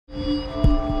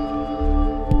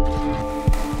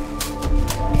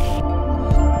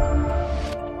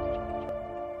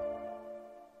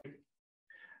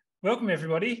Welcome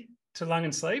everybody to Lung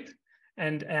and Sleep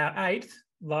and our 8th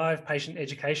live patient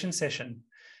education session.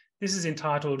 This is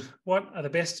entitled, What are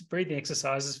the best breathing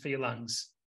exercises for your lungs?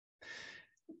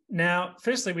 Now,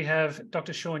 firstly, we have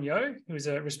Dr. Shaun Yo, who is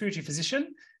a respiratory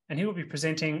physician, and he will be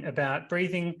presenting about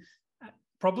breathing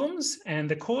problems and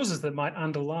the causes that might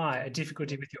underlie a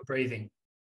difficulty with your breathing.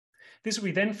 This will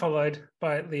be then followed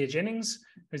by Leah Jennings,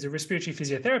 who's a respiratory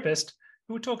physiotherapist,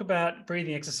 who will talk about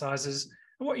breathing exercises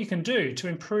and what you can do to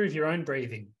improve your own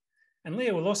breathing. And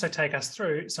Leah will also take us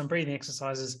through some breathing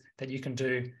exercises that you can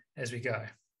do as we go.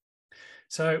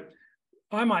 So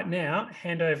I might now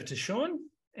hand over to Shaun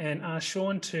and ask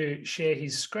Shaun to share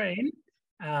his screen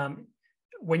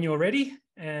when you're ready,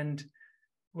 and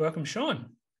welcome,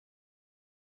 Shaun.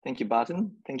 Thank you,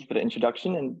 Barton. Thank you for the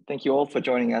introduction, and thank you all for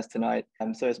joining us tonight.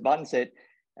 So as Barton said,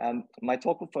 my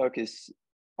talk will focus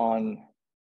on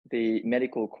the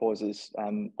medical causes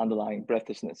underlying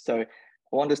breathlessness. So I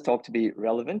want this talk to be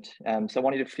relevant. So I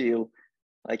want you to feel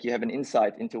like you have an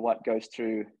insight into what goes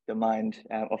through the mind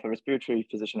of a respiratory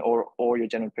physician or your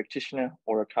general practitioner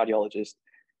or a cardiologist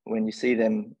when you see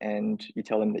them and you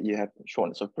tell them that you have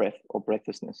shortness of breath or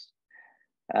breathlessness.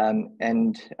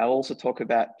 And I'll also talk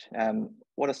about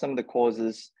what are some of the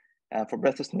causes for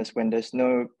breathlessness when there's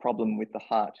no problem with the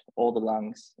heart or the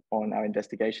lungs on our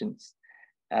investigations.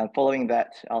 Following that,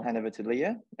 I'll hand over to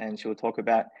Leah, and she will talk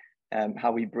about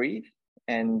how we breathe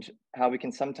and how we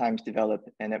can sometimes develop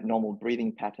an abnormal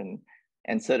breathing pattern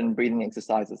and certain breathing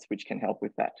exercises which can help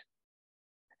with that.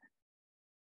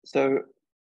 So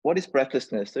what is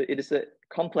breathlessness? So it is a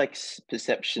complex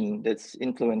perception that's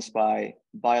influenced by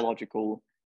biological,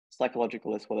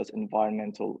 psychological, as well as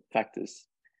environmental factors.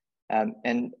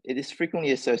 And it is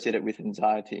frequently associated with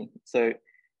anxiety. So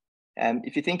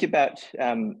if you think about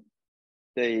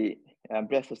the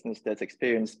breathlessness that's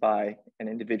experienced by an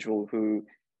individual who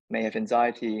may have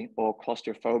anxiety or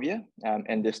claustrophobia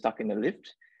and they're stuck in the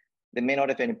lift, they may not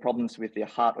have any problems with their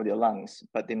heart or their lungs,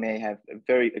 but they may have a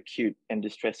very acute and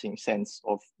distressing sense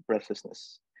of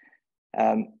breathlessness.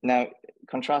 Now,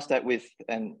 contrast that with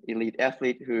an elite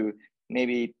athlete who may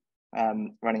be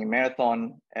running a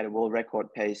marathon at a world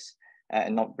record pace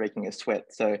and not breaking a sweat.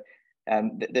 So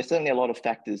there's certainly a lot of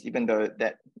factors, even though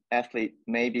that athlete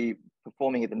may be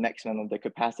performing at the maximum of their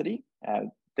capacity,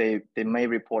 they may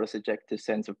report a subjective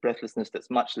sense of breathlessness that's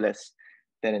much less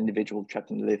than an individual trapped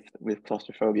in the lift with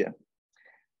claustrophobia.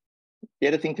 The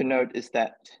other thing to note is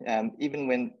that even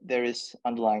when there is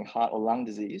underlying heart or lung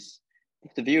disease, the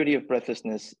severity of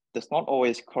breathlessness does not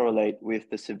always correlate with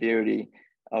the severity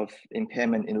of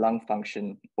impairment in lung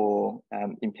function or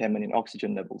impairment in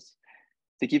oxygen levels.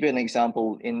 To give you an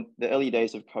example, in the early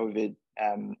days of COVID,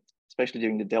 especially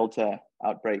during the Delta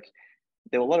outbreak,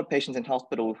 there were a lot of patients in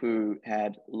hospital who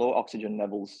had low oxygen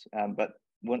levels, but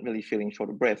weren't really feeling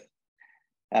short of breath.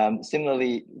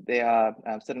 Similarly, there are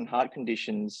certain heart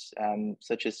conditions,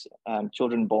 such as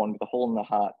children born with a hole in the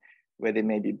heart, where they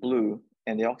may be blue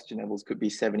and the oxygen levels could be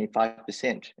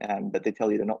 75%, but they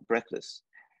tell you they're not breathless.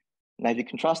 Now, if you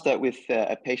contrast that with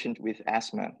a patient with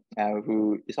asthma,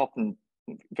 who is often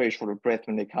very short of breath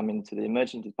when they come into the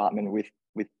emergency department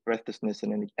with breathlessness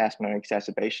and an asthma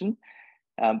exacerbation,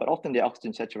 but often the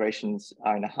oxygen saturations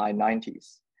are in the high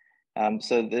 90s.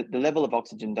 So the level of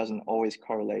oxygen doesn't always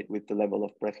correlate with the level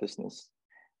of breathlessness.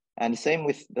 And the same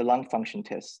with the lung function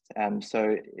test.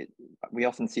 We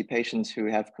often see patients who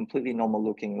have completely normal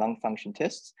looking lung function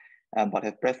tests, but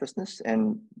have breathlessness.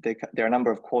 And there are a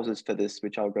number of causes for this,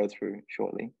 which I'll go through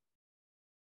shortly.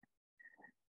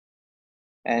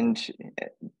 And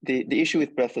the issue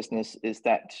with breathlessness is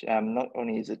that not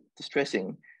only is it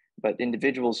distressing, but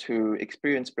individuals who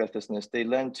experience breathlessness, they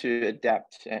learn to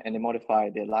adapt and they modify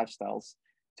their lifestyles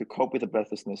to cope with the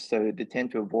breathlessness. So they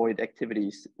tend to avoid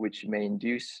activities which may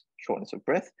induce shortness of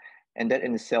breath. And that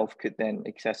in itself could then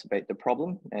exacerbate the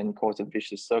problem and cause a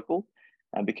vicious circle,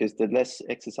 because the less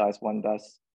exercise one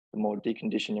does, the more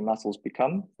deconditioned your muscles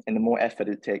become and the more effort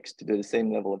it takes to do the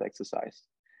same level of exercise.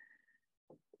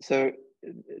 So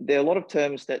there are a lot of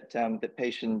terms that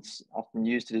patients often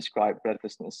use to describe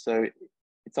breathlessness. So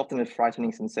it's often a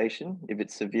frightening sensation if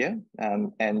it's severe.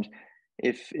 And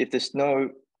if there's no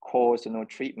cause or no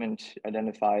treatment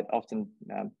identified, often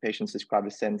patients describe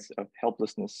a sense of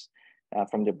helplessness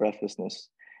from their breathlessness.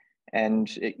 And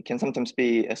it can sometimes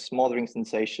be a smothering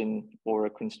sensation or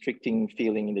a constricting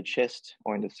feeling in the chest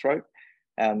or in the throat.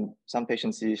 Some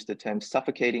patients use the term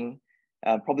suffocating.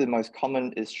 Probably the most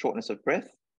common is shortness of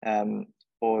breath,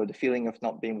 or the feeling of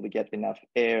not being able to get enough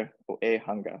air or air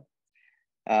hunger.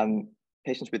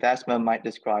 Patients with asthma might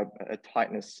describe a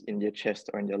tightness in their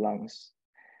chest or in their lungs.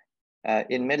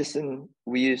 In medicine,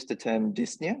 we use the term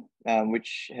dyspnea,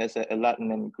 which has a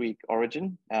Latin and Greek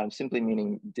origin, simply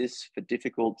meaning dys for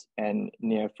difficult and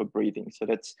near for breathing. So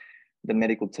that's the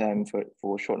medical term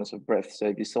for shortness of breath. So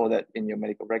if you saw that in your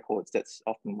medical records, that's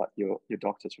often what your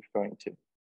doctor's referring to.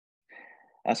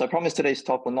 So I promise today's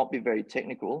talk will not be very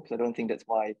technical, because I don't think that's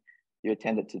why you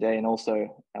attended today. And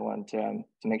also, I want to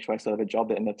make sure I still have a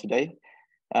job at the end of today.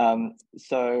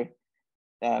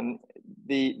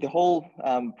 The whole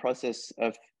process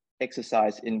of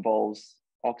exercise involves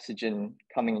oxygen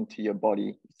coming into your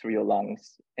body through your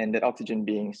lungs, and that oxygen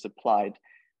being supplied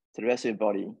to the rest of your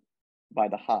body by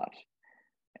the heart.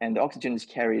 And the oxygen is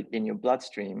carried in your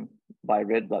bloodstream by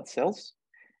red blood cells,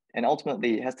 and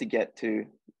ultimately it has to get to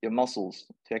your muscles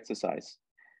to exercise.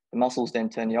 The muscles then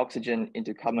turn the oxygen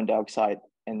into carbon dioxide,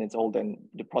 and it's all then,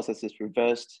 the process is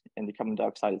reversed and the carbon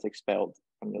dioxide is expelled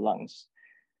from your lungs.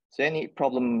 So any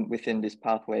problem within this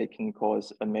pathway can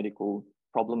cause a medical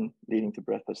problem leading to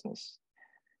breathlessness.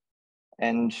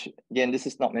 And again, this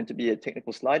is not meant to be a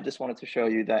technical slide, just wanted to show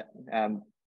you that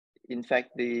in fact,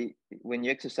 when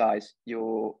you exercise,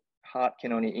 your heart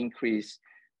can only increase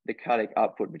the cardiac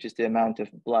output, which is the amount of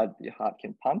blood your heart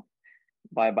can pump,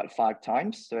 by about 5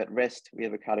 times. So at rest, we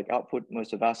have a cardiac output,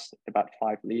 most of us, about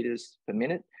 5 liters per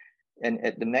minute. And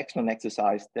at the maximum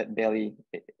exercise, that barely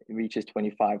reaches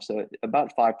 25. So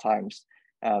about 5 times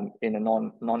in a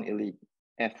non-elite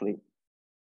athlete.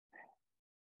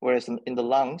 Whereas in the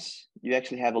lungs, you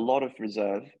actually have a lot of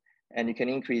reserve, and you can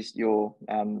increase your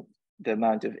the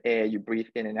amount of air you breathe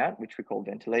in and out, which we call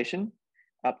ventilation,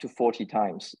 up to 40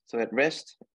 times. So at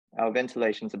rest, our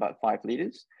ventilation is about 5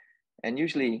 liters. And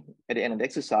usually at the end of the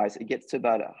exercise, it gets to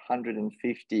about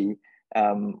 150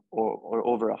 or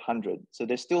over 100. So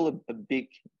there's still a big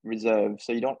reserve.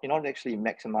 So you're not actually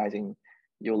maximizing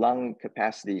your lung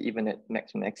capacity, even at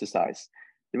maximum exercise.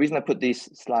 The reason I put these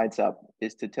slides up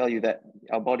is to tell you that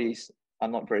our bodies are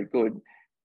not very good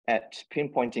at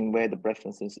pinpointing where the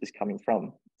breathlessness is coming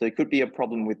from. So it could be a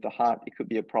problem with the heart, it could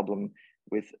be a problem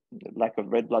with lack of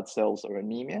red blood cells or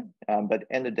anemia, but at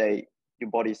the end of the day,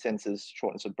 your body senses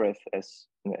shortness of breath as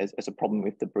a problem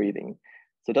with the breathing.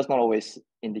 So it does not always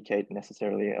indicate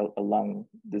necessarily a lung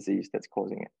disease that's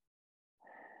causing it.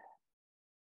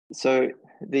 So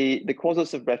the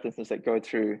causes of breathlessness that go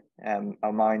through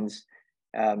our minds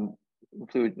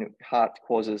include heart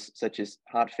causes such as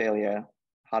heart failure,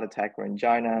 heart attack or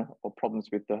angina, or problems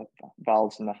with the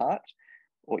valves in the heart,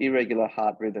 or irregular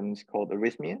heart rhythms called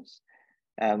arrhythmias.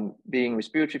 Being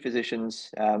respiratory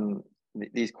physicians,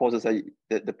 these causes are,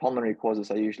 the pulmonary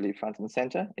causes are usually front and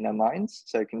center in our minds.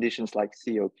 So conditions like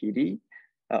COPD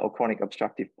or chronic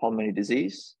obstructive pulmonary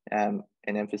disease and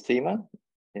emphysema,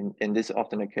 and this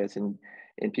often occurs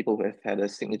in people who have had a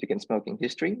significant smoking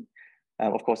history.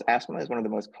 Of course, asthma is one of the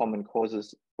most common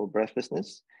causes for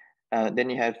breathlessness. Then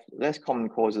you have less common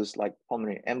causes like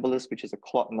pulmonary embolus, which is a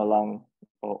clot in the lung,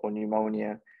 or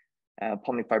pneumonia,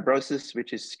 pulmonary fibrosis,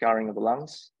 which is scarring of the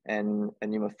lungs, and a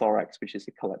pneumothorax, which is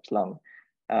a collapsed lung.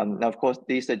 Now, of course,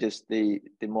 these are just the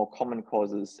more common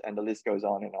causes, and the list goes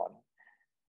on and on.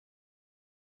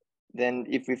 Then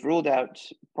if we've ruled out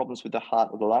problems with the heart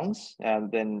or the lungs,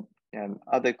 then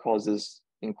other causes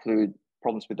include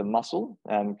problems with the muscle,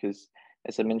 because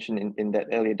as I mentioned in that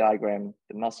earlier diagram,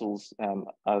 the muscles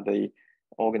are the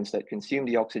organs that consume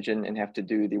the oxygen and have to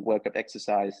do the work of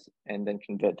exercise and then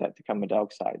convert that to carbon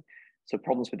dioxide. So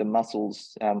problems with the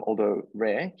muscles, although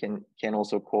rare, can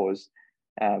also cause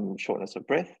shortness of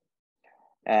breath.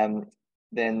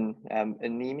 Then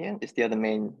anemia is the other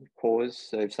main cause.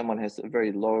 So if someone has a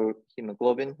very low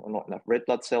hemoglobin or not enough red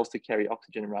blood cells to carry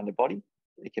oxygen around the body,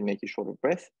 it can make you short of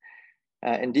breath.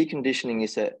 And deconditioning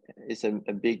is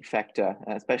a big factor,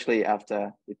 especially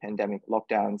after the pandemic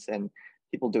lockdowns and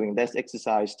people doing less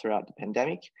exercise throughout the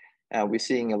pandemic. We're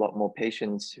seeing a lot more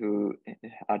patients who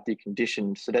are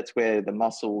deconditioned. So that's where the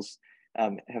muscles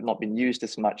have not been used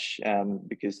as much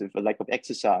because of a lack of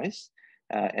exercise,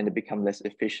 and they become less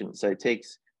efficient. So it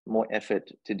takes more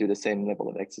effort to do the same level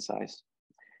of exercise.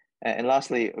 And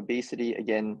lastly, obesity,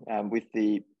 again, with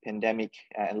the pandemic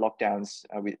and lockdowns,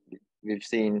 we've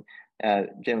seen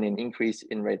generally an increase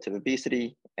in rates of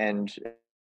obesity, and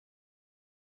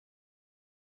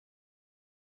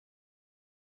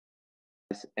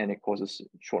it causes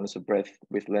shortness of breath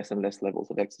with less and less levels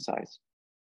of exercise.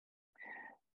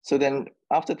 So then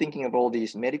after thinking of all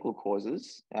these medical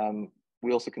causes,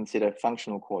 we also consider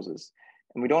functional causes.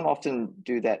 And we don't often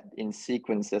do that in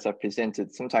sequence as I've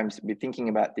presented. Sometimes we're thinking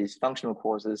about these functional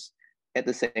causes at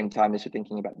the same time as we're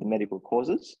thinking about the medical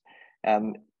causes.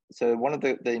 So one of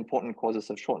the important causes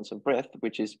of shortness of breath,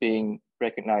 which is being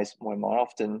recognized more and more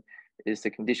often, is a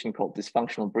condition called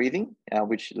dysfunctional breathing,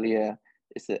 which Leah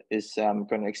is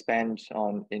going to expand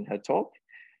on in her talk,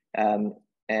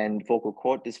 and vocal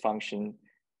cord dysfunction,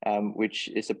 which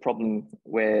is a problem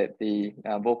where the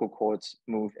vocal cords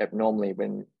move abnormally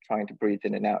when trying to breathe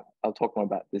in and out. I'll talk more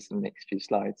about this in the next few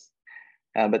slides.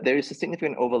 But there is a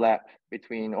significant overlap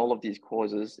between all of these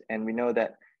causes, and we know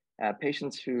that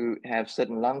patients who have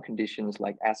certain lung conditions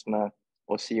like asthma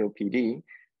or COPD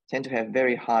tend to have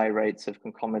very high rates of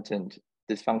concomitant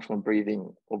dysfunctional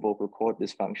breathing or vocal cord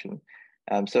dysfunction.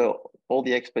 So all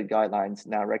the expert guidelines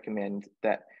now recommend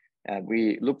that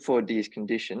we look for these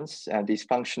conditions, these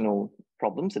functional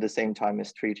problems, at the same time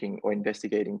as treating or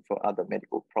investigating for other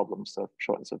medical problems of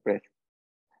shortness of breath.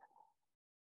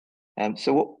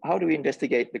 So how do we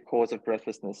investigate the cause of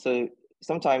breathlessness? So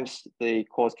sometimes the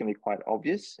cause can be quite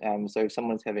obvious. So if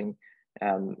someone's having,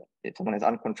 if someone has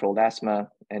uncontrolled asthma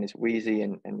and is wheezy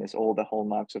and there's all the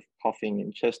hallmarks of coughing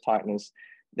and chest tightness,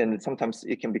 then sometimes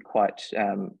it can be quite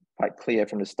clear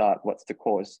from the start what's the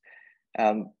cause.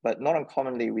 But not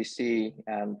uncommonly, we see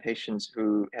patients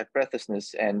who have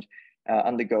breathlessness and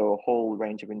undergo a whole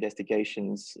range of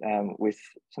investigations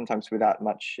sometimes without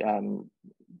much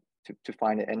to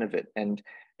find the end of it. And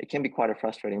it can be quite a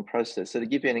frustrating process. So to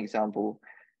give you an example,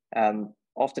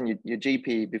 often your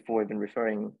GP, before even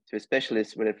referring to a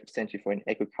specialist, would have sent you for an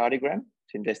echocardiogram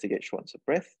to investigate shortness of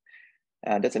breath.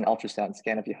 That's an ultrasound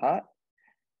scan of your heart.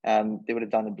 They would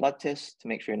have done a blood test to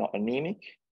make sure you're not anemic.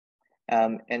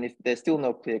 And if there's still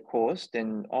no clear cause,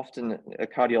 then often a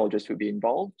cardiologist would be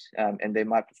involved, and they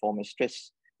might perform a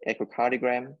stress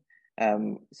echocardiogram.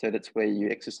 So that's where you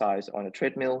exercise on a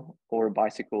treadmill or a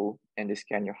bicycle and they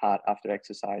scan your heart after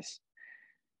exercise.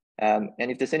 And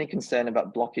if there's any concern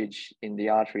about blockage in the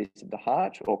arteries of the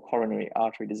heart or coronary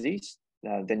artery disease,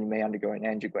 then you may undergo an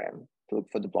angiogram to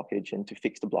look for the blockage and to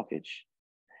fix the blockage.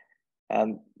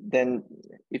 Then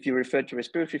if you refer to a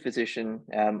respiratory physician,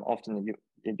 often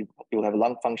you'll have a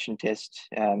lung function test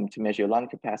to measure your lung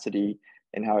capacity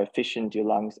and how efficient your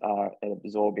lungs are at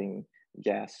absorbing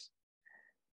gas.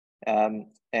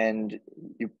 And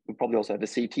you probably also have a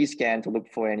CT scan to look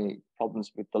for any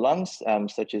problems with the lungs,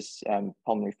 such as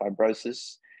pulmonary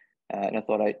fibrosis. And I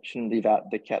thought I shouldn't leave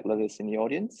out the cat litters in the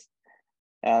audience.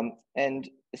 And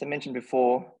as I mentioned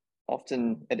before,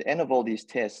 often at the end of all these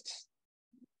tests,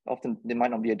 often there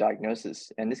might not be a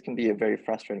diagnosis, and this can be a very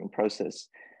frustrating process,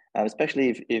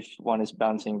 especially if one is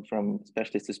bouncing from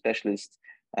specialist to specialist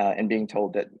and being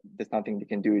told that there's nothing they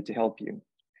can do to help you.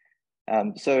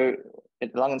 So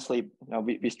at Lung and Sleep,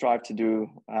 we strive to do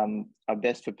our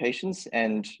best for patients,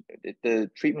 and the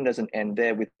treatment doesn't end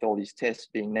there with all these tests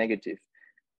being negative.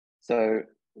 So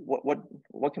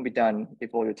what can be done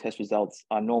if all your test results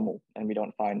are normal and we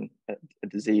don't find a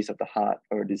disease of the heart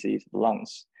or a disease of the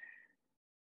lungs?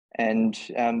 And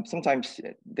sometimes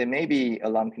there may be a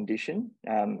lung condition,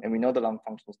 and we know the lung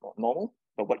function is not normal,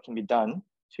 but what can be done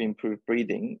to improve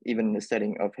breathing, even in the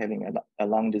setting of having a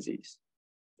lung disease?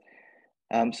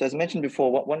 So as I mentioned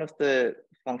before, one of the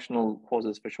functional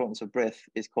causes for shortness of breath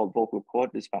is called vocal cord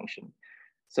dysfunction.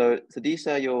 So these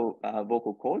are your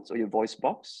vocal cords or your voice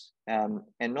box. And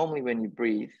normally when you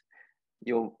breathe,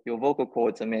 your vocal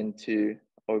cords are meant to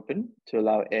open to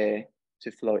allow air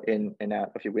to flow in and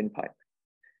out of your windpipe.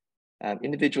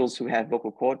 Individuals who have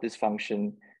vocal cord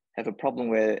dysfunction have a problem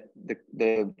where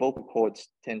the vocal cords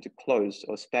tend to close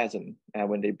or spasm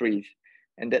when they breathe,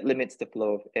 and that limits the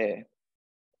flow of air.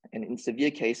 And in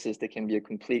severe cases, there can be a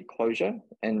complete closure,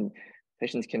 and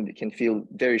patients can feel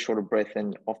very short of breath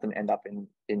and often end up in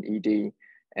ED,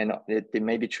 and they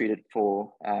may be treated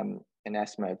for an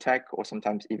asthma attack or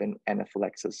sometimes even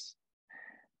anaphylaxis.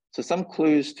 So some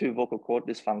clues to vocal cord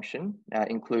dysfunction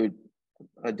include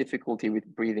a difficulty with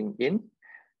breathing in.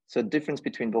 So the difference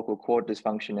between vocal cord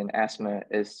dysfunction and asthma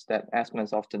is that asthma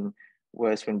is often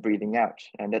worse when breathing out,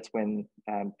 and that's when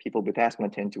people with asthma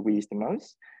tend to wheeze the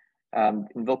most.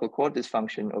 In vocal cord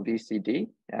dysfunction or VCD,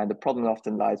 the problem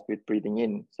often lies with breathing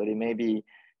in. So there may be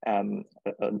a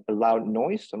loud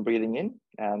noise from breathing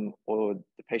in, or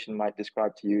the patient might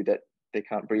describe to you that they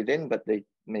can't breathe in, but they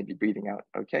may be breathing out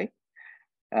okay.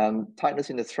 Tightness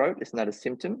in the throat is not a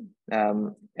symptom,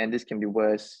 and this can be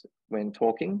worse when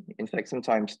talking. In fact,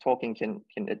 sometimes talking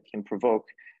can provoke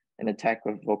an attack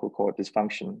of vocal cord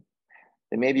dysfunction.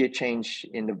 There may be a change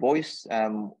in the voice,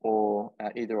 or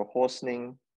either a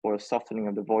hoarsening or a softening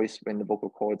of the voice when the vocal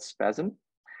cords spasm.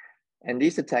 And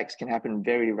these attacks can happen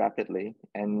very rapidly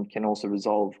and can also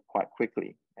resolve quite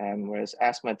quickly, whereas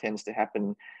asthma tends to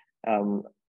happen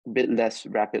a bit less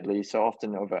rapidly, so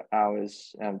often over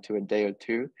hours to a day or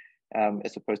two,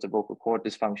 as opposed to vocal cord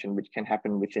dysfunction, which can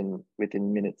happen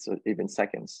within minutes or even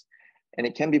seconds. and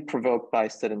it can be provoked by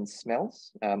certain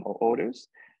smells or odors.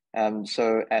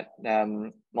 So at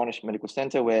Monash Medical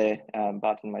Center, where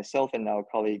Bart and myself and our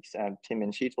colleagues Tim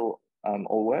and Sheetal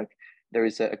all work, there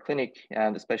is a clinic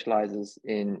that specializes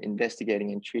in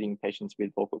investigating and treating patients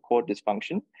with vocal cord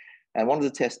dysfunction. And one of the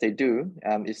tests they do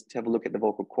is to have a look at the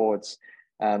vocal cords.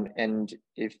 And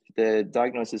if the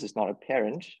diagnosis is not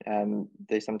apparent,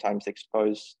 they sometimes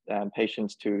expose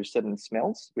patients to certain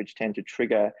smells, which tend to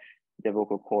trigger their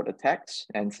vocal cord attacks,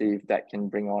 and see if that can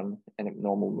bring on an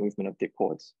abnormal movement of their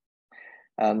cords.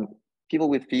 People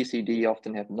with VCD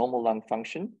often have normal lung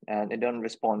function, and they don't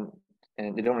respond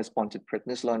to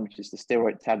prednisolone, which is the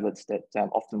steroid tablets that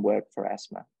often work for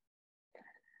asthma.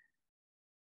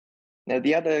 Now,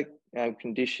 the other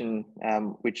condition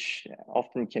which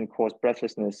often can cause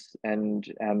breathlessness and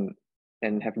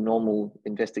have normal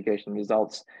investigation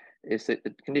results is a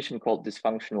condition called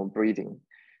dysfunctional breathing.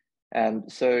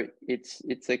 So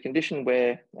it's a condition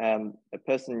where a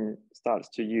person starts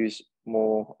to use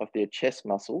more of their chest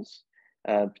muscles,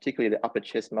 particularly the upper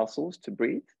chest muscles, to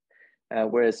breathe.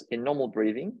 Whereas in normal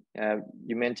breathing,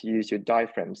 you're meant to use your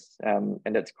diaphragms, and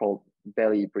that's called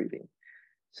belly breathing.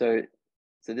 So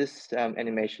this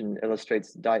animation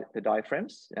illustrates the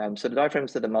diaphragms. So the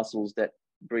diaphragms are the muscles that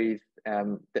breathe,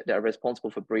 that are responsible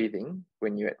for breathing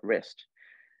when you're at rest.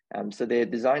 So they're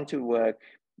designed to work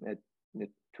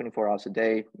 24 hours a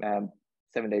day,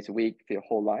 7 days a week for your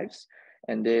whole lives.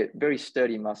 And they're very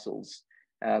sturdy muscles.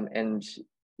 And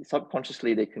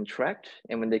subconsciously they contract.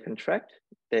 And when they contract,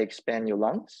 they expand your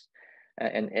lungs,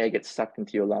 and air gets sucked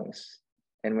into your lungs.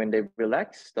 And when they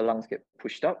relax, the lungs get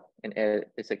pushed up and air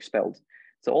is expelled.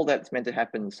 So all that's meant to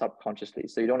happen subconsciously.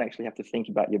 So you don't actually have to think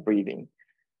about your breathing.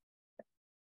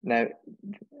 Now,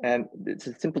 it's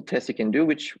a simple test you can do,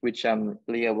 which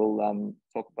Leah will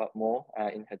talk about more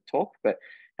in her talk. But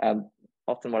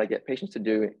often what I get patients to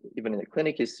do, even in the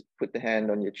clinic, is put the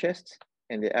hand on your chest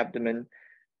and the abdomen.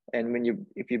 And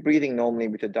if you're breathing normally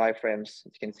with the diaphragms,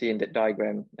 as you can see in that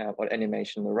diagram or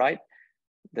animation on the right,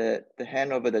 the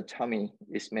hand over the tummy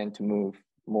is meant to move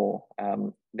more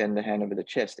than the hand over the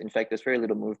chest. In fact, there's very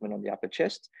little movement on the upper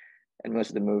chest, and most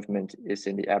of the movement is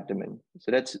in the abdomen.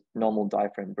 So that's normal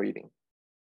diaphragm breathing.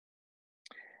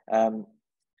 And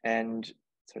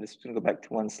so let's go back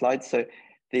to one slide. So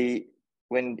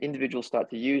when individuals start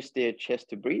to use their chest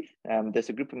to breathe, there's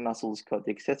a group of muscles called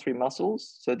the accessory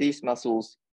muscles. So these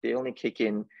muscles, they only kick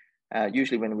in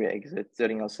usually when we're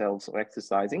exerting ourselves or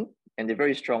exercising, and they're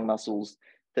very strong muscles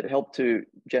that help to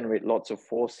generate lots of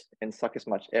force and suck as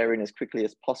much air in as quickly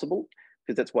as possible,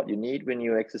 because that's what you need when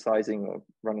you're exercising or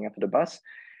running after the bus.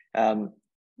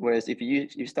 Whereas if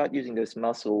you start using those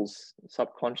muscles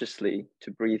subconsciously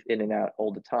to breathe in and out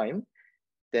all the time,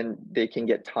 then they can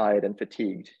get tired and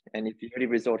fatigued. And if you're really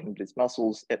resorting to these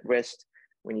muscles at rest,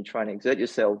 when you try and exert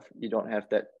yourself, you don't have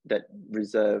that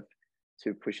reserve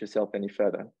to push yourself any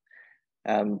further.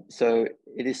 So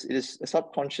it is a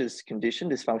subconscious condition,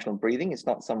 dysfunctional breathing. It's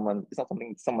not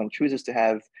something someone chooses to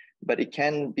have, but it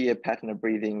can be a pattern of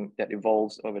breathing that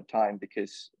evolves over time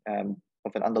because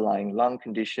of an underlying lung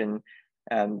condition.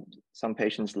 Some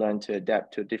patients learn to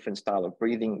adapt to a different style of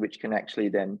breathing, which can actually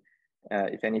then,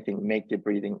 if anything, make their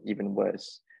breathing even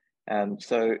worse.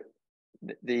 So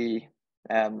the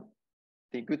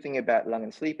good thing about lung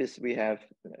and sleep is we have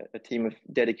a team of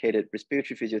dedicated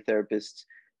respiratory physiotherapists.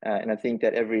 And I think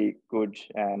that every good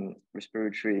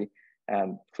respiratory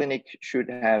clinic should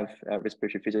have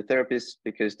respiratory physiotherapists,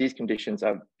 because these conditions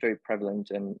are very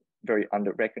prevalent and very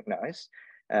under-recognized.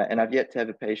 And I've yet to have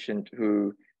a patient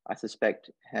who I suspect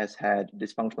has had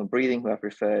dysfunctional breathing who I've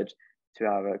referred to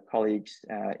our colleagues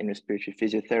in respiratory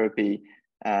physiotherapy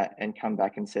and come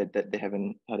back and said that they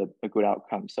haven't had a good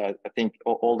outcome. So I think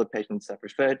all the patients I've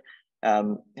referred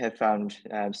have found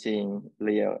seeing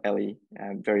Leah or Ellie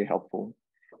very helpful.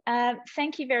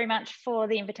 Thank you very much for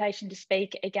the invitation to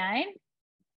speak again.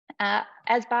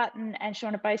 As Barton and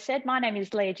Shaun have both said, my name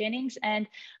is Leah Jennings, and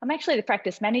I'm actually the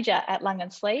practice manager at Lung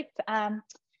and Sleep.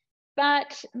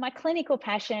 But my clinical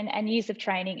passion and years of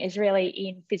training is really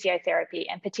in physiotherapy,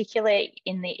 and particularly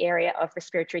in the area of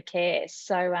respiratory care.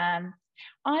 So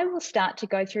I will start to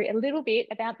go through a little bit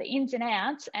about the ins and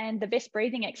outs and the best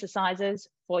breathing exercises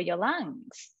for your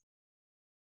lungs.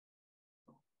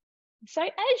 So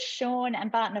as Shaun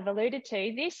and Barton have alluded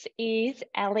to, this is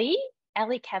Ellie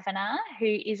Kavanagh, who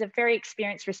is a very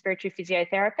experienced respiratory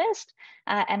physiotherapist,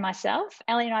 and myself.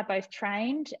 Ellie and I both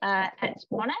trained at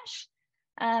Monash.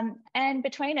 And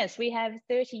between us, we have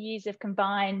 30 years of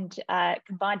combined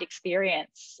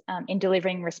experience in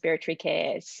delivering respiratory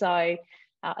care. So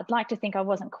I'd like to think I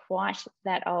wasn't quite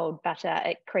that old, but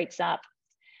it creeps up.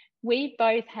 We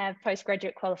both have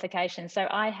postgraduate qualifications. So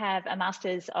I have a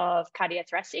Master's of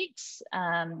Cardiothoracics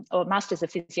or Master's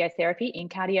of Physiotherapy in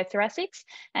Cardiothoracics,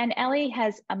 and Ali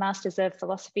has a Master's of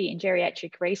Philosophy in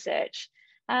Geriatric Research.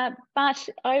 But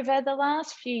over the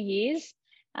last few years,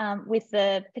 with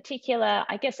the particular,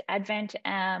 I guess, advent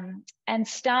and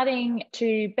starting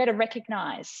to better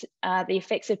recognise the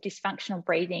effects of dysfunctional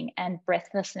breathing and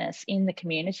breathlessness in the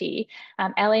community,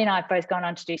 Ali and I have both gone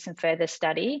on to do some further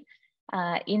study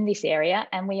in this area,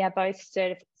 and we are both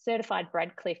certified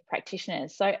Radcliffe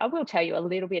practitioners. So I will tell you a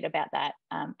little bit about that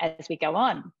as we go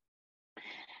on.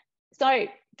 So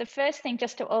the first thing,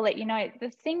 just to all let you know, the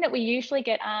thing that we usually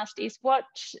get asked is what,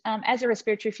 as a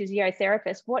respiratory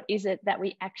physiotherapist, what is it that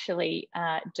we actually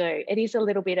do? It is a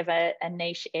little bit of a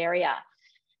niche area.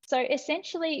 So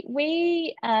essentially,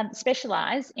 we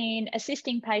specialise in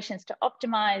assisting patients to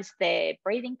optimise their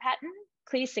breathing pattern,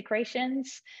 clear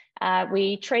secretions.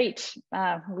 We treat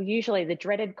usually the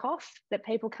dreaded cough that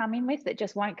people come in with that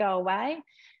just won't go away.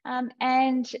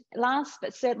 And last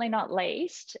but certainly not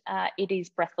least, it is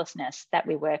breathlessness that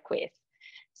we work with.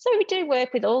 So we do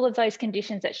work with all of those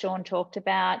conditions that Shaun talked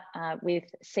about with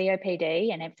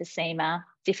COPD and emphysema,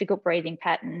 difficult breathing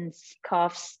patterns,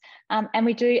 coughs, and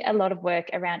we do a lot of work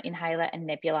around inhaler and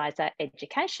nebulizer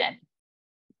education.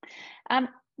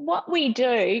 What we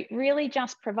do really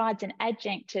just provides an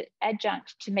adjunct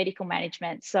to medical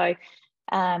management. So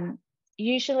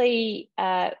usually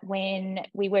when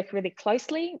we work really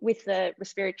closely with the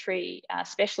respiratory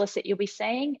specialist that you'll be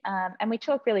seeing, and we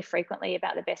talk really frequently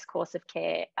about the best course of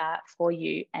care for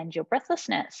you and your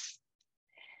breathlessness.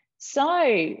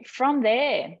 So from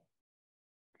there,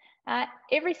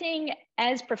 everything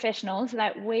as professionals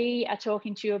that we are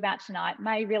talking to you about tonight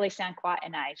may really sound quite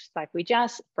innate, like we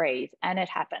just breathe and it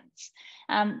happens.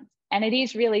 And it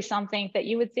is really something that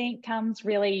you would think comes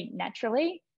really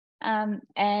naturally.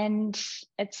 And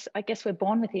it's, I guess we're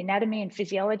born with the anatomy and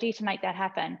physiology to make that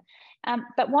happen.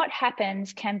 But what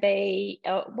happens can be,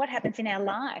 what happens in our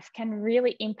life can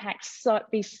really impact so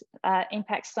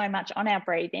much on our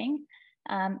breathing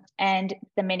and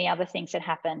the many other things that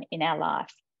happen in our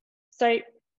life. So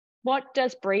what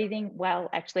does breathing well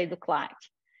actually look like?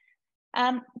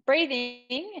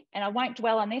 Breathing, and I won't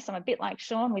dwell on this, I'm a bit like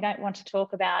Shaun, we don't want to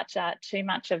talk about too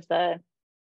much of the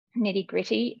nitty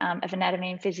gritty of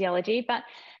anatomy and physiology, but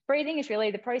breathing is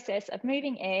really the process of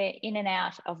moving air in and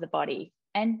out of the body.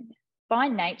 And by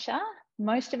nature,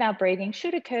 most of our breathing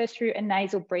should occur through a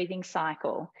nasal breathing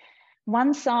cycle.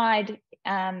 One side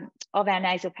of our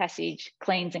nasal passage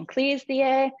cleans and clears the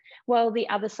air, while the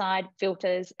other side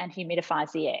filters and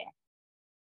humidifies the air.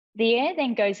 The air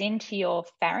then goes into your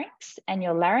pharynx and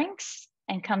your larynx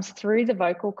and comes through the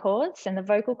vocal cords, and the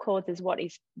vocal cords is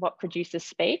what produces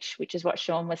speech, which is what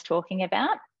Shaun was talking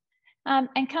about,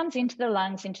 and comes into the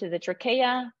lungs, into the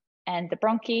trachea and the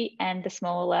bronchi and the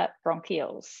smaller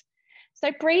bronchioles. So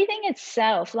breathing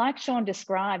itself, like Shaun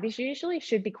described,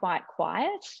 should be quite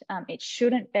quiet. It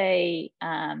shouldn't be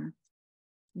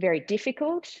very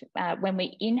difficult. When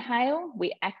we inhale,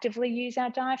 we actively use our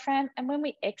diaphragm, and when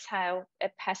we exhale,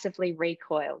 it passively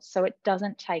recoils. So it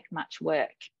doesn't take much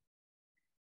work.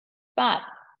 But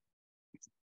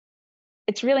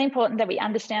it's really important that we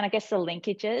understand, I guess, the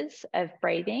linkages of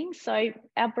breathing. So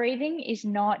our breathing is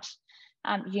not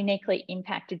uniquely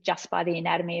impacted just by the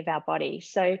anatomy of our body.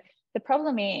 So the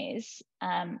problem is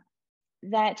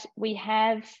that we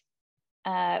have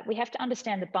to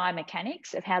understand the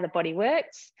biomechanics of how the body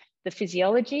works, the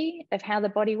physiology of how the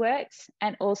body works,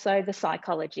 and also the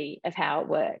psychology of how it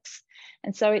works.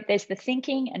 And so there's the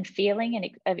thinking and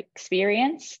feeling of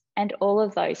experience and all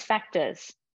of those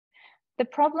factors. The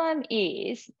problem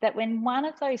is that when one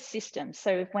of those systems,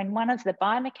 so when one of the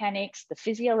biomechanics, the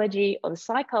physiology, or the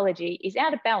psychology is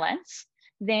out of balance,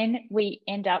 then we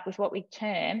end up with what we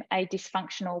term a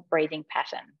dysfunctional breathing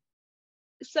pattern.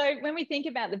 So when we think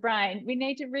about the brain, we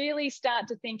need to really start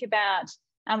to think about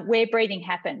where breathing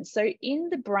happens. So in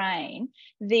the brain,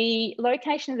 the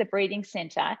location of the breathing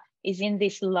center is in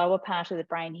this lower part of the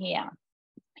brain here.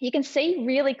 You can see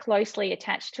really closely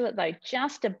attached to it though,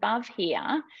 just above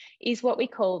here, is what we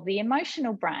call the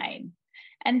emotional brain.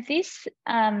 And this,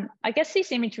 I guess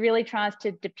this image really tries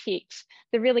to depict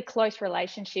the really close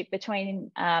relationship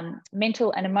between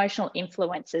mental and emotional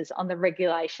influences on the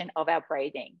regulation of our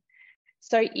breathing.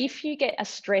 So if you get a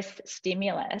stress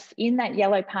stimulus in that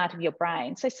yellow part of your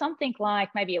brain, so something like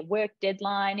maybe a work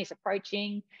deadline is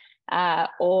approaching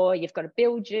or you've got a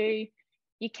bill due,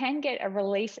 you can get a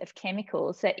release of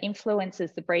chemicals that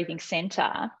influences the breathing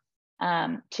center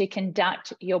to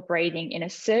conduct your breathing in a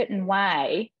certain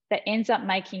way that ends up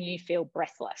making you feel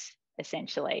breathless,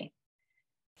 essentially.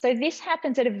 So this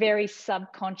happens at a very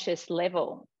subconscious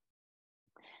level.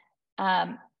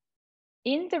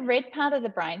 In the red part of the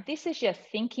brain, this is your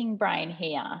thinking brain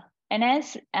here. And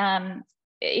as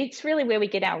it's really where we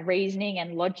get our reasoning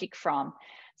and logic from.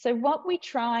 So what we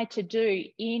try to do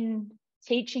in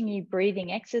teaching you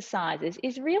breathing exercises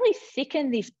is really thicken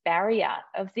this barrier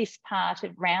of this part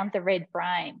around the red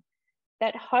brain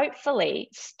that hopefully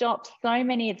stops so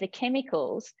many of the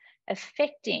chemicals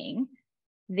affecting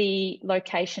the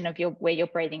location of where your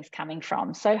breathing's coming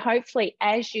from. So hopefully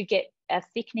as you get a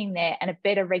thickening there and a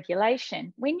better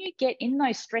regulation, when you get in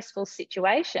those stressful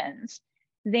situations,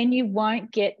 then you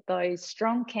won't get those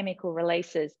strong chemical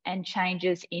releases and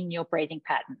changes in your breathing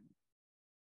pattern.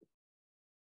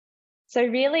 So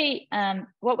really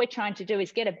what we're trying to do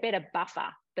is get a better buffer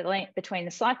between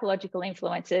the psychological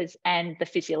influences and the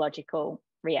physiological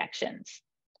reactions.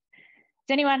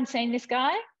 Has anyone seen this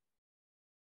guy?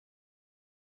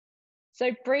 So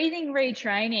breathing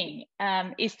retraining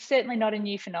is certainly not a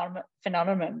new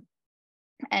phenomenon.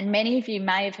 And many of you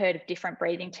may have heard of different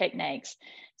breathing techniques.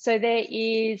 So there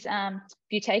is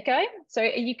Buteyko. So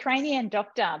a Ukrainian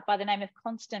doctor by the name of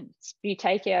Konstantin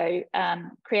Buteyko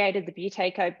created the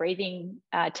Buteyko breathing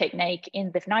technique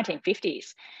in the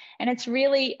 1950s. And it's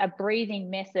really a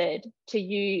breathing method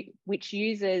which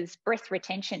uses breath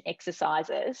retention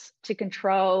exercises to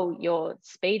control your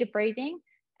speed of breathing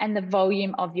and the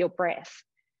volume of your breath.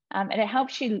 And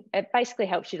it basically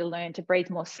helps you to learn to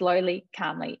breathe more slowly,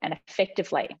 calmly, and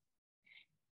effectively.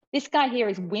 This guy here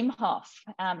is Wim Hof,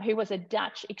 who was a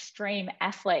Dutch extreme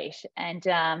athlete. And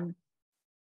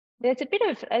there's a bit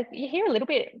of, you hear a little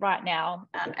bit right now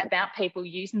about people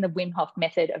using the Wim Hof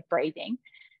method of breathing.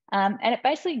 And it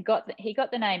basically he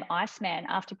got the name Iceman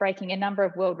after breaking a number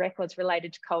of world records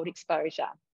related to cold exposure.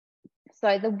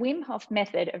 So the Wim Hof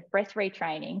method of breath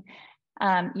retraining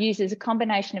uses a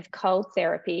combination of cold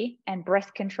therapy and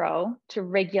breath control to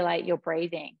regulate your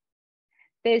breathing.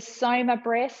 There's Soma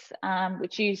breath,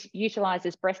 which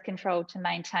utilizes breath control to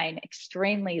maintain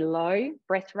extremely low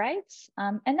breath rates.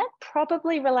 And that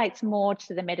probably relates more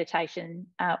to the meditation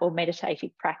or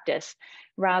meditative practice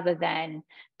rather than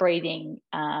breathing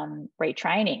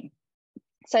retraining.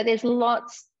 So there's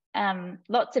lots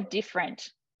of different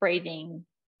breathing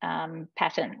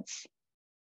patterns.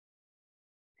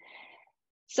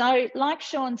 So like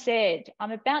Shaun said,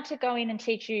 I'm about to go in and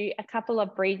teach you a couple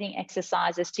of breathing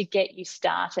exercises to get you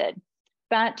started.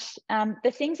 But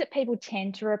the things that people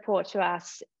tend to report to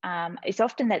us is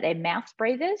often that they're mouth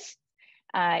breathers.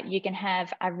 You can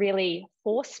have a really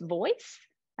hoarse voice,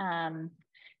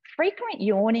 frequent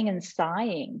yawning and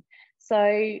sighing. So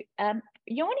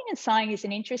yawning and sighing is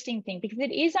an interesting thing because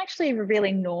it is actually a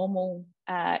really normal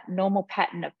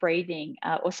pattern of breathing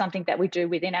or something that we do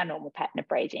within our normal pattern of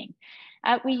breathing.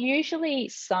 We usually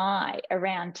sigh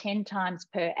around 10 times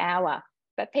per hour,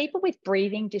 but people with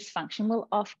breathing dysfunction will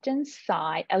often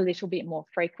sigh a little bit more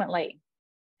frequently.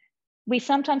 We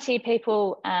sometimes hear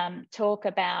people talk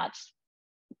about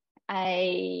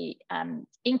a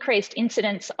increased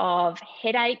incidence of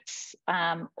headaches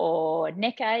or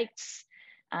neck aches,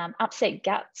 upset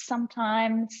guts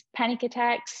sometimes, panic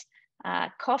attacks,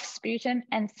 cough, sputum,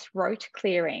 and throat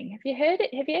clearing. Have you heard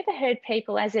it? Have you ever heard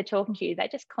people as they're talking to you, they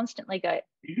just constantly go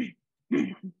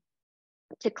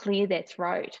to clear their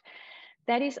throat?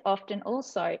 That is often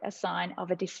also a sign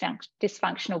of a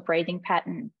dysfunctional breathing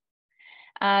pattern.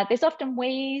 There's often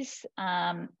wheeze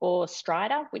or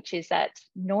stridor, which is that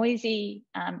noisy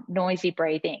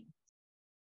breathing.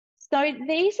 So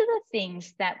these are the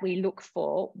things that we look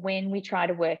for when we try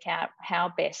to work out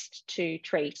how best to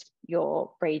treat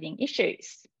your breathing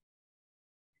issues.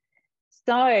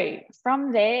 So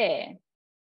from there,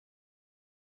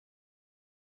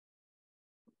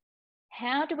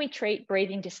 how do we treat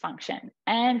breathing dysfunction?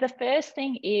 And the first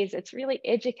thing is it's really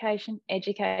education,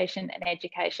 education, and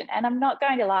education. And I'm not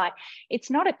going to lie, it's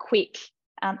not a quick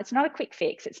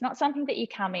fix. It's not something that you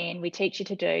come in, we teach you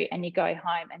to do, and you go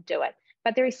home and do it.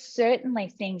 But there is certainly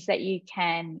things that you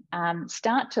can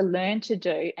start to learn to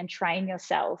do and train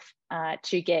yourself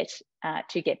to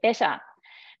get better.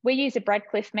 We use a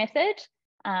Radcliffe method,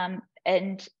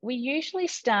 and we usually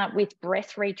start with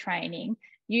breath retraining,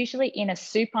 usually in a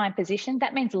supine position.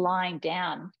 That means lying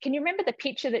down. Can you remember the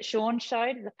picture that Shaun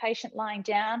showed of the patient lying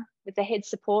down with the head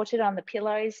supported on the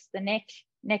pillows, the neck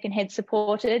and head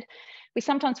supported? We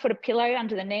sometimes put a pillow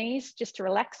under the knees just to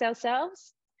relax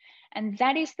ourselves. And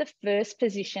that is the first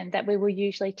position that we will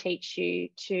usually teach you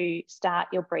to start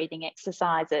your breathing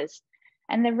exercises.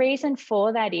 And the reason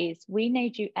for that is we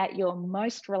need you at your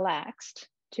most relaxed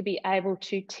to be able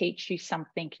to teach you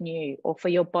something new, or for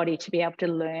your body to be able to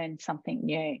learn something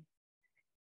new.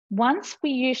 Once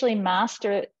we usually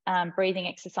master breathing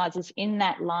exercises in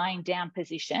that lying down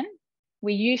position,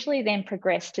 we usually then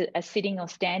progress to a sitting or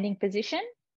standing position.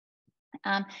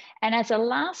 And as a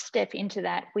last step into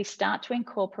that, we start to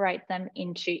incorporate them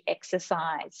into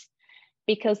exercise.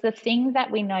 Because the thing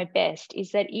that we know best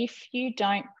is that if you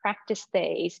don't practice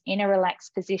these in a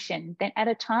relaxed position, then at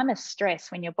a time of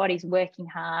stress, when your body's working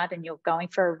hard and you're going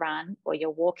for a run, or you're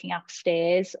walking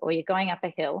upstairs, or you're going up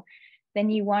a hill, then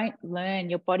you won't learn,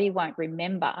 your body won't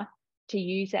remember to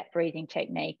use that breathing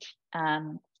technique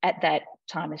at that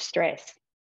time of stress.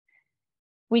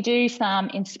 We do some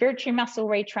inspiratory muscle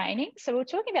retraining. So we were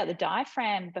talking about the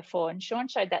diaphragm before, and Shaun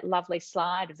showed that lovely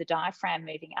slide of the diaphragm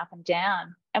moving up and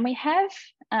down. And we have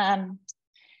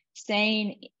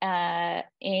seen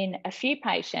in a few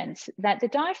patients that the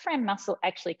diaphragm muscle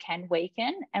actually can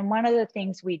weaken. And one of the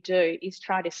things we do is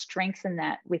try to strengthen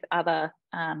that with other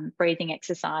breathing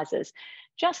exercises,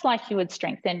 just like you would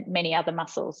strengthen many other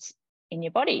muscles in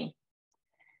your body.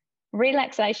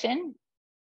 Relaxation,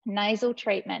 nasal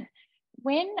treatment.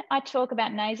 When I talk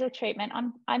about nasal treatment,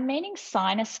 I'm meaning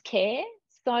sinus care.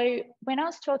 So when I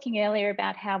was talking earlier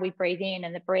about how we breathe in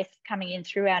and the breath coming in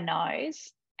through our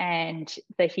nose and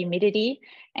the humidity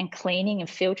and cleaning and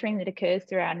filtering that occurs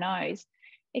through our nose,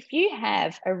 if you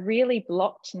have a really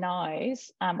blocked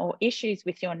nose or issues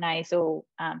with your nasal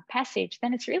passage,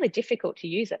 then it's really difficult to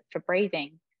use it for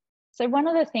breathing. So one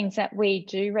of the things that we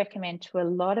do recommend to a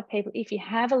lot of people, if you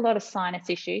have a lot of sinus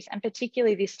issues, and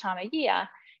particularly this time of year,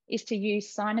 is to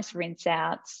use sinus rinse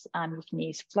outs. You can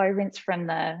use Flow Rinse from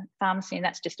the pharmacy, and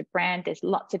that's just a brand. There's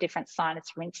lots of different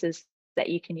sinus rinses that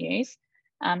you can use.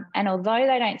 And although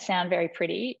they don't sound very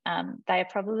pretty, they are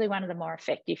probably one of the more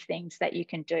effective things that you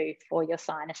can do for your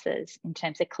sinuses in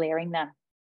terms of clearing them.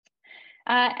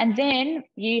 And then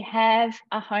you have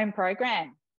a home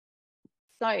program.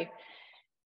 So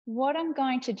what I'm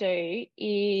going to do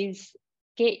is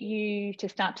get you to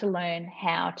start to learn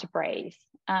how to breathe.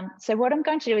 So what I'm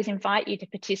going to do is invite you to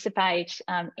participate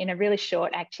in a really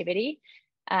short activity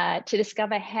to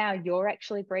discover how you're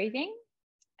actually breathing.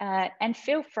 And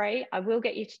feel free, I will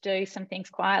get you to do some things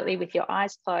quietly with your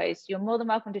eyes closed. You're more than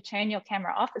welcome to turn your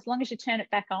camera off as long as you turn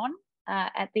it back on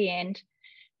at the end.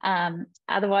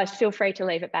 Otherwise, feel free to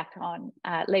leave it back on,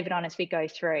 leave it on as we go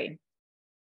through.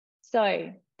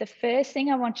 So the first thing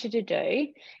I want you to do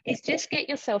is just get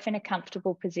yourself in a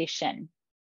comfortable position.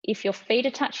 If your feet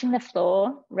are touching the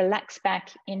floor, relax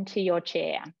back into your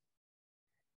chair.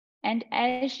 And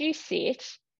as you sit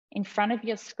in front of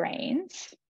your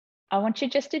screens, I want you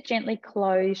just to gently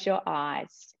close your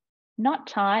eyes, not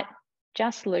tight,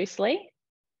 just loosely,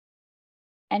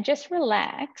 and just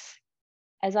relax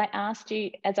as I ask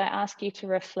you to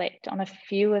reflect on a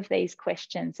few of these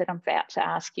questions that I'm about to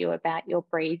ask you about your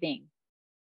breathing.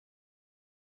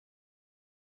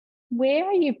 Where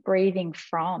are you breathing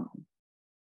from?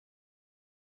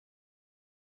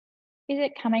 Is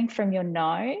it coming from your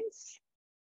nose?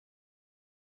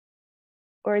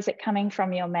 Or is it coming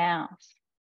from your mouth?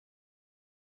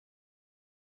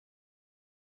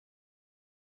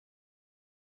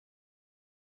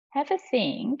 Have a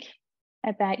think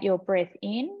about your breath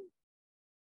in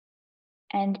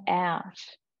and out.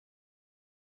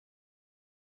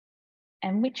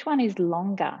 And which one is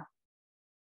longer?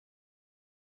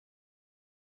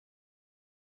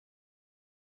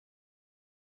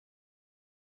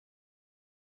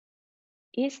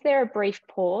 Is there a brief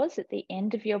pause at the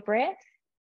end of your breath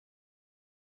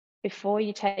before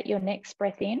you take your next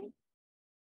breath in?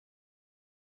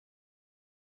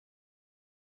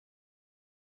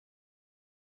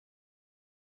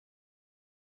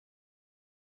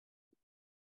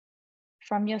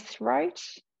 From your throat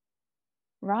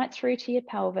right through to your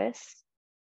pelvis,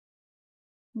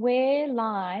 where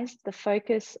lies the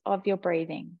focus of your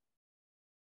breathing?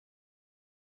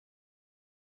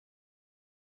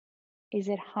 Is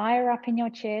it higher up in your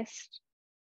chest,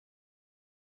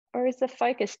 or is the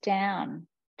focus down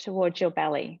towards your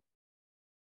belly?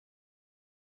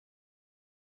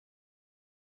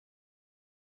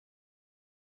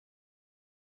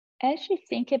 As you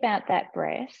think about that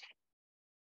breath,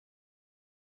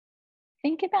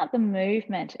 think about the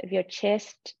movement of your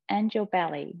chest and your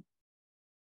belly.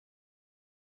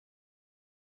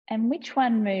 And which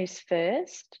one moves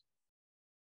first?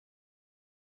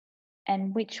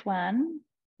 And which one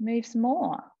moves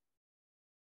more?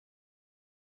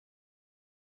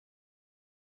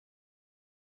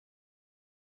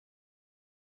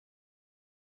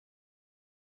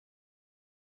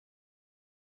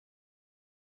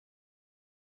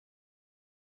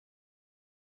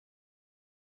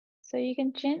 So you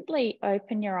can gently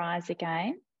open your eyes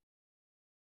again.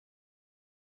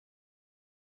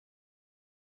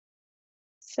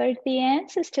 So the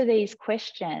answers to these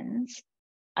questions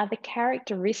are the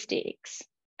characteristics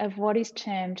of what is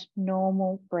termed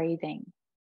normal breathing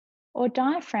or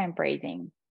diaphragm breathing.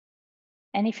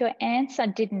 And if your answer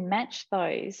didn't match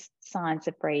those signs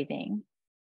of breathing,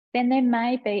 then there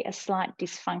may be a slight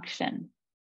dysfunction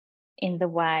in the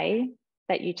way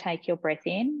that you take your breath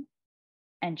in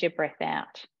and your breath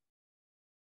out.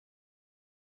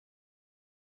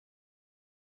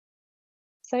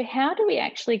 So how do we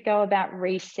actually go about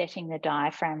resetting the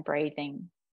diaphragm breathing?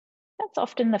 That's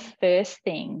often the first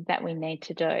thing that we need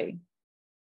to do.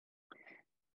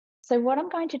 So what I'm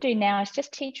going to do now is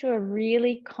just teach you a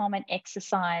really common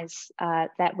exercise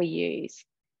that we use.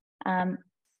 And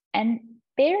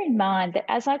bear in mind that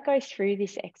as I go through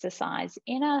this exercise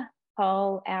in a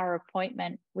whole hour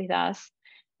appointment with us,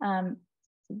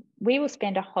 we will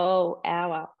spend a whole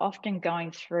hour often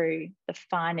going through the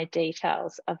finer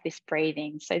details of this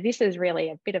breathing. So this is really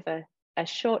a bit of a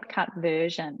shortcut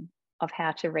version of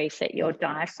how to reset your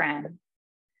diaphragm.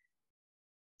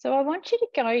 So I want you to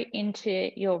go into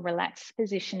your relaxed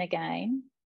position again,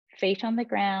 feet on the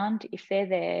ground if they're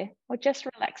there, or just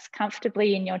relax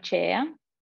comfortably in your chair.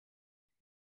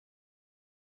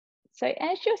 So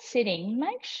as you're sitting,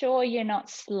 make sure you're not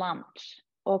slumped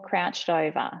or crouched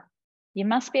over. You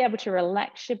must be able to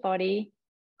relax your body,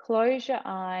 close your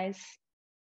eyes,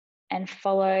 and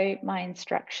follow my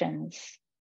instructions.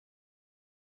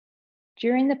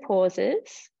 During the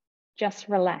pauses, just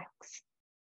relax.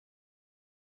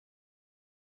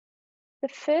 The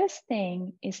first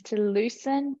thing is to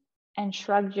loosen and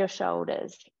shrug your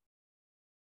shoulders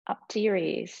up to your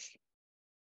ears.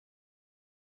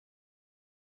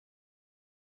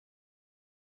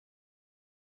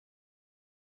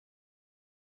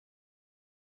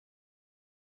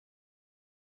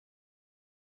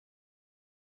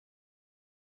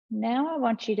 Now I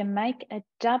want you to make a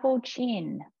double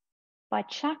chin by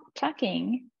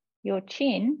tucking your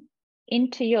chin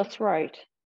into your throat.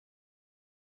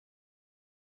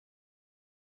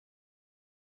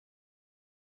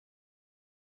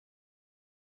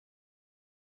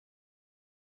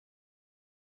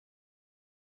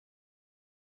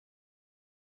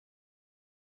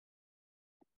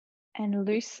 And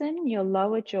loosen your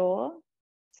lower jaw,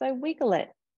 so wiggle it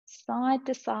side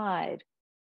to side.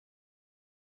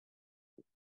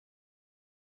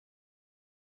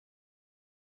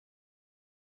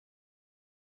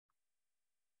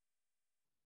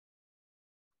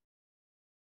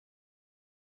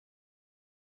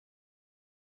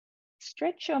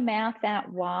 Stretch your mouth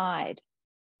out wide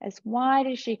as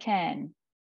you can.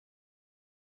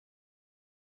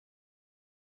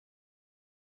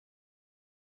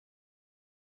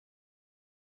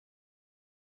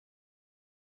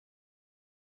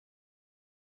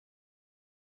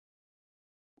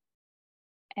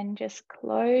 And just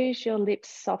close your lips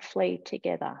softly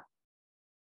together.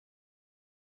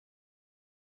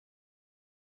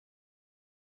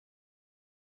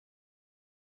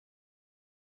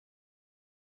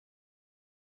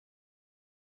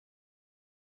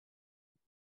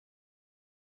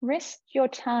 Rest your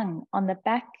tongue on the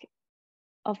back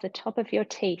of the top of your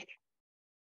teeth.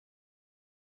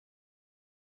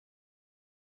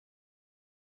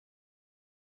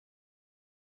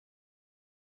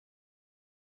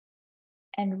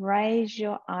 And raise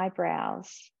your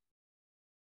eyebrows.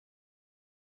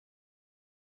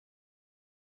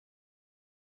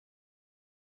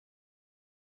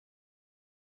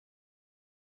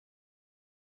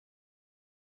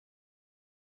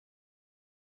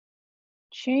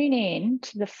 Tune in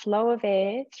to the flow of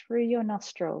air through your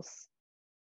nostrils.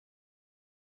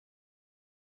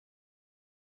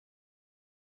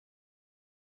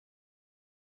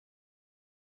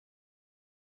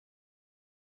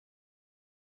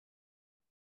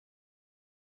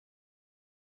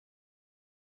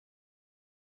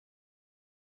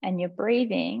 And your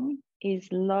breathing is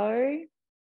low,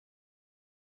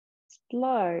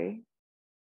 slow,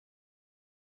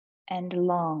 and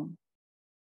long.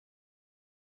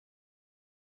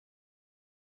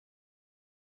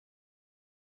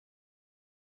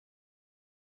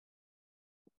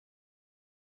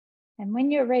 And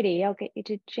when you're ready, I'll get you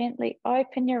to gently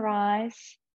open your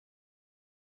eyes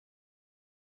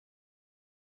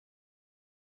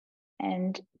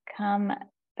and come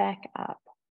back up.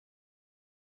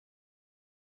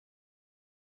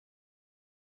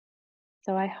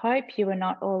 So I hope you were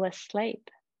not all asleep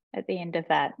at the end of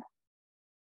that.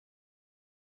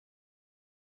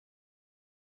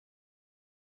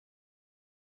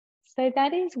 So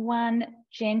that is one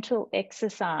gentle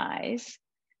exercise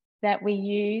that we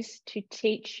use to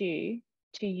teach you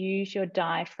to use your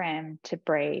diaphragm to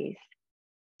breathe.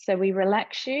 So we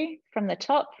relax you from the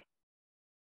top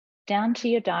down to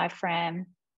your diaphragm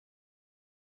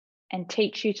and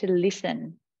teach you to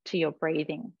listen to your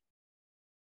breathing.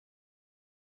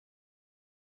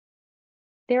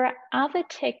 There are other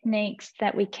techniques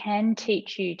that we can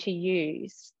teach you to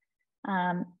use,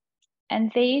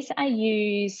 and these are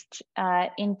used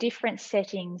in different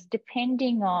settings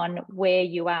depending on where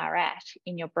you are at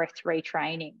in your breath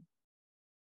retraining.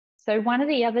 So one of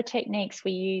the other techniques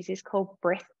we use is called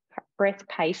breath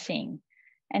pacing,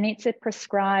 and it's a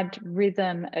prescribed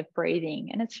rhythm of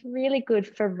breathing, and it's really good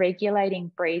for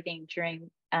regulating breathing during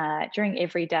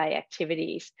everyday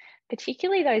activities,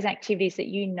 particularly those activities that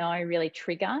you know really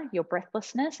trigger your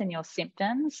breathlessness and your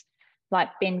symptoms, like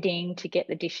bending to get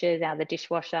the dishes out of the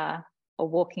dishwasher or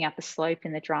walking up a slope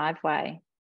in the driveway.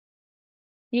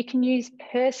 You can use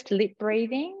pursed lip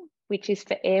breathing, which is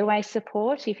for airway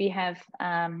support if you have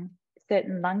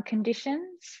certain lung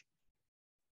conditions.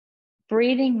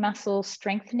 Breathing muscle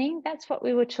strengthening, that's what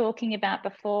we were talking about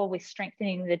before with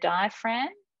strengthening the diaphragm.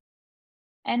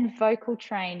 And vocal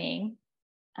training.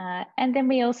 And then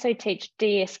we also teach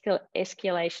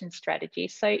de-escalation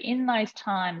strategies. So in those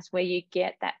times where you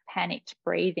get that panicked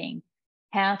breathing,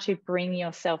 how to bring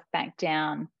yourself back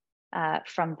down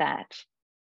from that.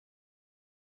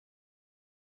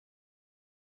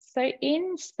 So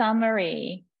in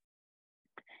summary,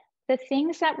 the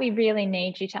things that we really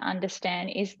need you to understand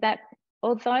is that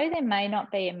although there may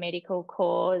not be a medical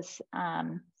cause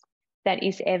that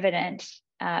is evident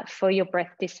for your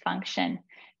breath dysfunction,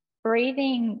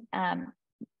 breathing,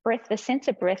 the sense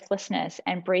of breathlessness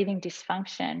and breathing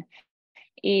dysfunction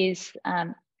is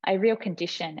a real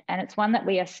condition, and it's one that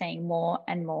we are seeing more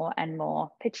and more and more,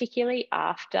 particularly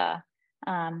after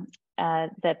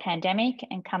the pandemic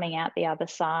and coming out the other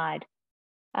side.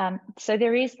 So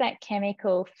there is that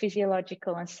chemical,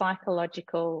 physiological and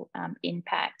psychological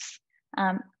impacts.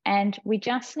 And we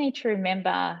just need to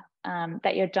remember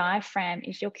that your diaphragm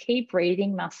is your key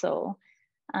breathing muscle.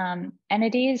 And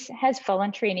it has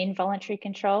voluntary and involuntary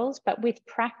controls, but with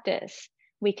practice,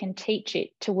 we can teach it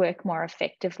to work more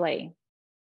effectively.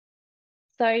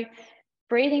 So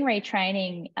breathing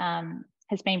retraining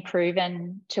has been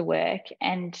proven to work,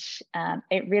 and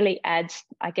it really adds,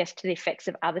 I guess, to the effects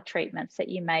of other treatments that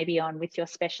you may be on with your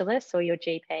specialist or your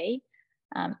GP.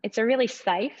 It's a really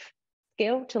safe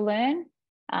skill to learn.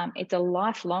 It's a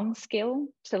lifelong skill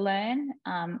to learn,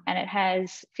 and it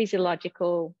has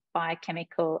physiological,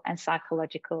 biochemical and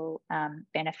psychological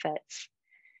benefits.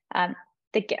 I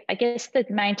guess the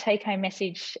main take-home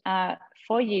message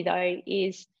for you, though,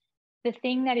 is the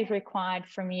thing that is required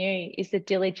from you is the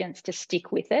diligence to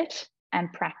stick with it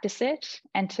and practice it,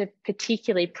 and to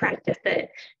particularly practice it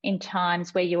in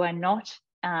times where you are not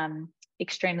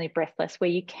extremely breathless, where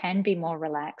you can be more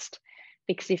relaxed.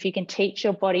 Because if you can teach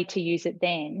your body to use it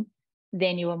then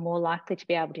you are more likely to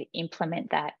be able to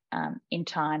implement that in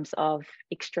times of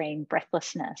extreme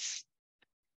breathlessness.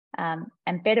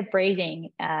 And better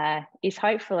breathing is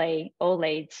hopefully all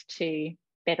leads to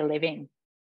better living.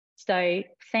 So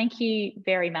thank you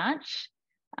very much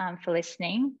for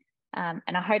listening. And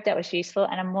I hope that was useful,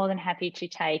 and I'm more than happy to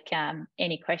take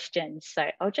any questions. So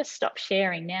I'll just stop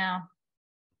sharing now,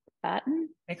 Barton.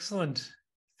 Excellent.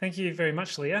 Thank you very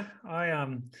much, Leah. I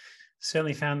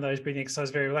certainly found those breathing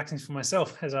exercises very relaxing for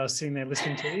myself as I was sitting there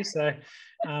listening to you. So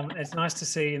it's nice to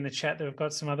see in the chat that we've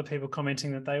got some other people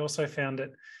commenting that they also found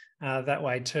it that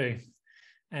way too.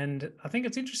 And I think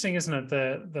it's interesting, isn't it,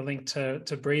 the link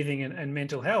to breathing and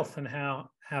mental health, and how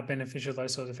beneficial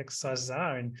those sorts of exercises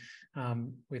are in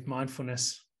with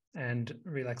mindfulness and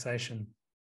relaxation.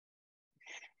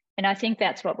 And I think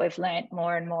that's what we've learned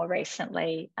more and more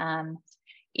recently,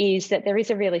 is that there is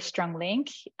a really strong link.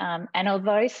 And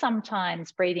although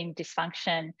sometimes breathing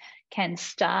dysfunction can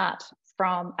start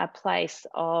from a place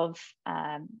of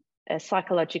a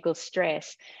psychological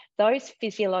stress, those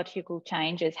physiological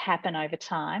changes happen over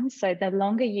time. So the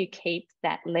longer you keep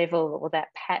that level or that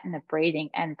pattern of breathing,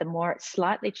 and the more it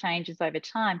slightly changes over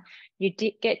time, you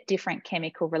get different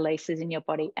chemical releases in your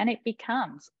body, and it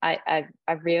becomes a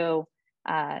real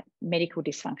medical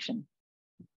dysfunction.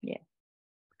 Yeah.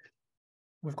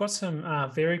 We've got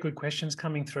some very good questions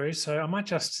coming through, so I might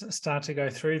just start to go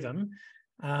through them.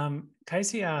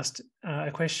 Casey asked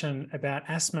a question about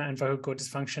asthma and vocal cord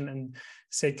dysfunction and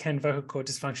said, can vocal cord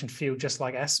dysfunction feel just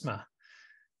like asthma?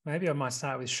 Maybe I might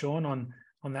start with Shaun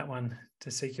on that one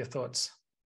to seek your thoughts.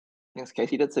 Thanks,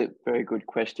 Casey. That's a very good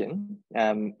question.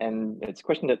 And it's a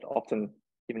question that often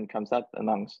even comes up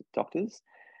amongst doctors.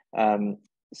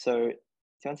 So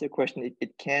to answer your question,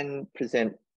 it can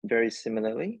present very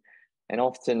similarly. And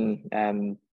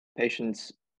often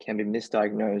patients can be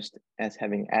misdiagnosed as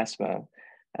having asthma,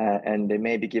 and they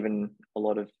may be given a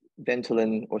lot of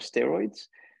Ventolin or steroids.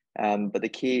 But the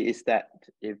key is that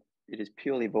if it is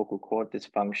purely vocal cord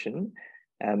dysfunction,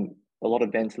 a lot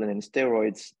of Ventolin and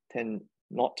steroids tend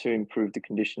not to improve the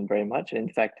condition very much, and in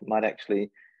fact might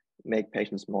actually make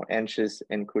patients more anxious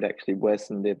and could actually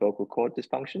worsen their vocal cord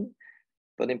dysfunction.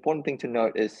 But the important thing to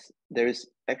note is there is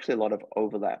actually a lot of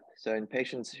overlap. So in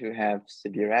patients who have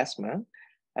severe asthma,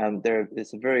 there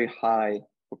is a very high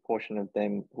proportion of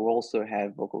them who also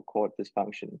have vocal cord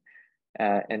dysfunction.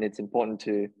 And it's important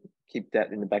to keep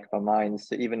that in the back of our minds.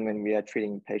 So even when we are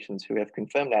treating patients who have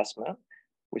confirmed asthma,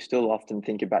 we still often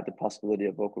think about the possibility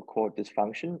of vocal cord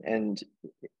dysfunction, and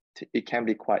it can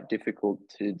be quite difficult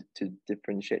to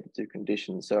differentiate the two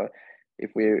conditions. So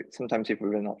if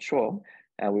we're not sure,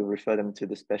 we refer them to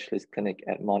the specialist clinic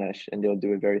at Monash, and they'll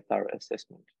do a very thorough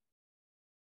assessment.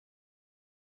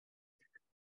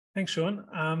 Thanks, Shaun.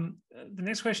 The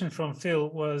next question from Phil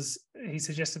was, he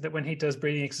suggested that when he does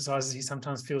breathing exercises, he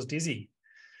sometimes feels dizzy.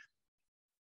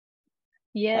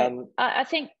 Yeah, I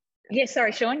think, yeah,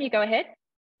 sorry, Shaun, you go ahead.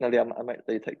 No, Leah, I might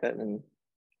let you take that and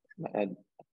add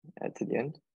to the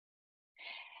end.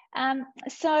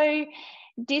 So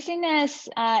dizziness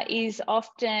is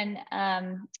often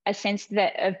a sense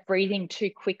of breathing too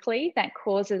quickly that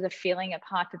causes a feeling of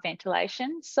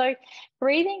hyperventilation. So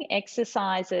breathing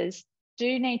exercises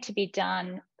do need to be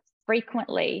done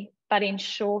frequently, but in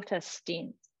shorter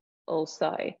stints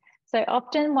also. So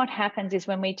often what happens is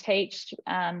when we teach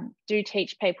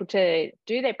people to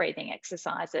do their breathing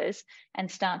exercises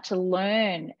and start to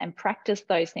learn and practice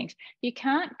those things, you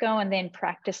can't go and then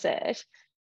practice it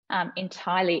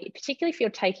entirely, particularly if you're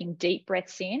taking deep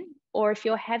breaths in, or if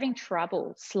you're having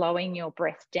trouble slowing your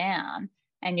breath down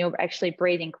and you're actually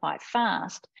breathing quite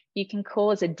fast, you can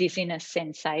cause a dizziness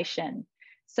sensation.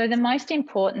 So the most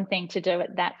important thing to do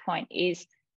at that point is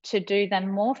to do them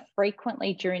more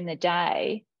frequently during the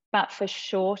day, but for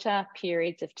shorter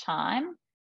periods of time.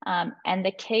 And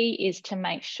the key is to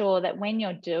make sure that when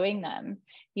you're doing them,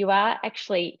 you are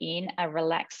actually in a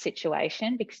relaxed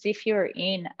situation, because if you're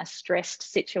in a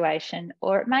stressed situation,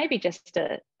 or it may be just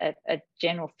a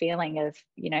general feeling of,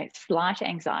 slight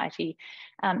anxiety,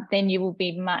 then you will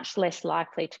be much less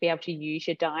likely to be able to use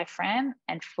your diaphragm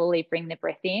and fully bring the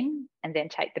breath in and then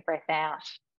take the breath out.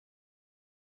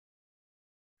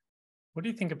 What do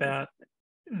you think about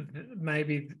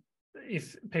maybe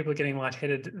if people are getting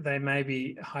lightheaded, they may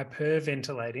be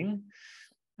hyperventilating?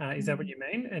 Is that what you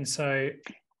mean? And so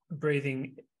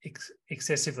breathing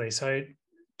excessively, so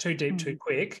too deep, too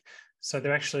quick, so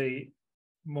they're actually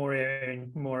more air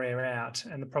in, more air out.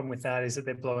 And the problem with that is that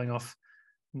they're blowing off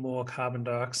more carbon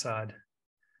dioxide.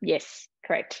 Yes,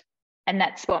 correct. And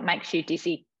that's what makes you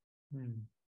dizzy.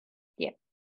 Yep.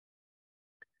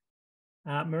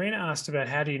 Marina asked about,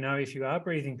 how do you know if you are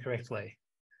breathing correctly?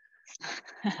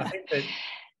 I think that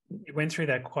you went through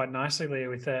that quite nicely, Leah,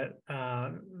 with that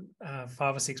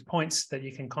 5 or 6 points that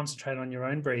you can concentrate on your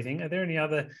own breathing. Are there any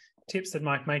other tips that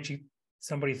might make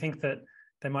somebody think that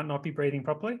they might not be breathing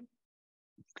properly?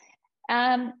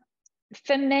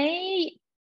 For me,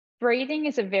 breathing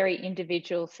is a very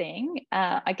individual thing.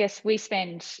 I guess we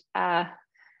spend,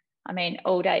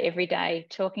 all day, every day,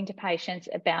 talking to patients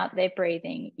about their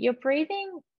breathing. Your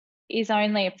breathing is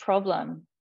only a problem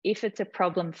if it's a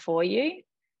problem for you.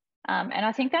 And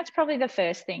I think that's probably the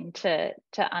first thing to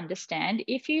understand.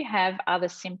 If you have other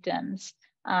symptoms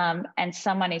and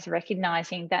someone is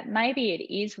recognizing that maybe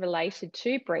it is related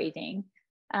to breathing,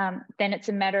 then it's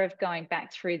a matter of going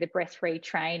back through the breath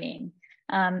retraining.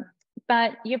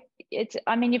 But your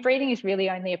breathing is really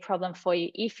only a problem for you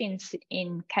if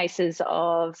in cases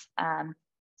of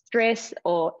stress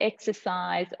or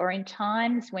exercise, or in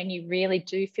times when you really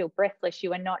do feel breathless,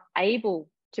 you are not able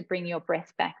to bring your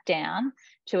breath back down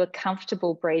to a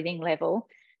comfortable breathing level,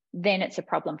 then it's a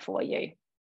problem for you. I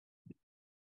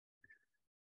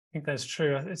think that's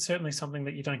true. It's certainly something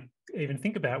that you don't even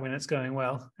think about when it's going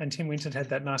well. And Tim Winton had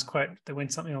that nice quote that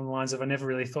went something along the lines of, I never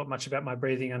really thought much about my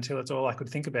breathing until it's all I could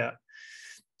think about.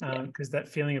 Because that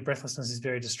feeling of breathlessness is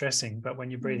very distressing. But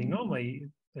when you're breathing normally,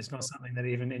 it's not something that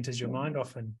even enters your mind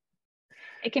often.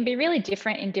 It can be really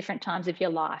different in different times of your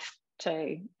life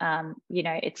too.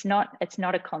 It's not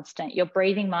a constant. Your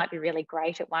breathing might be really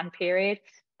great at one period,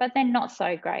 but then not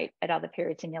so great at other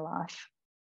periods in your life.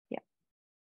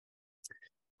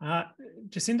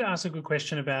 Jacinda asked a good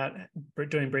question about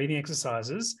doing breathing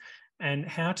exercises and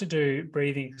how to do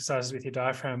breathing exercises with your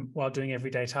diaphragm while doing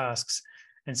everyday tasks,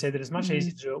 and said that it's much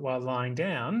easier to do it while lying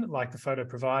down, like the photo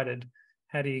provided.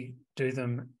 How do you do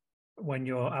them when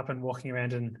you're up and walking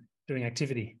around and doing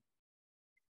activity?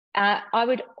 I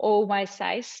would always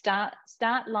say start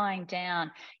lying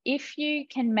down. If you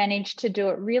can manage to do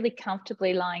it really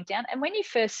comfortably lying down, and when you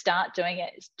first start doing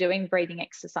it, doing breathing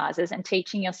exercises and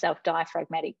teaching yourself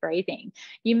diaphragmatic breathing,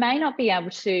 you may not be able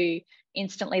to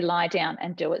instantly lie down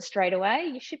and do it straight away.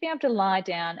 You should be able to lie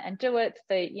down and do it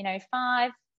for, you know,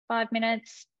 five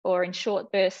minutes or in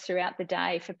short bursts throughout the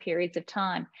day for periods of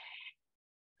time.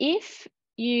 If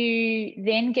you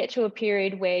then get to a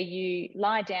period where you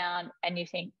lie down and you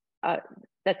think, oh,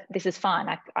 that this is fine,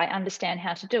 I understand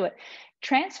how to do it,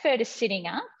 transfer to sitting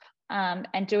up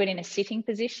and do it in a sitting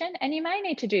position. And you may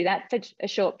need to do that for a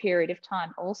short period of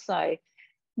time also.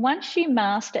 Once you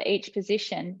master each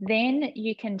position, then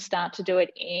you can start to do it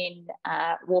in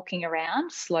walking around,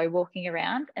 slow walking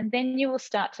around, and then you will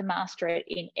start to master it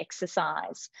in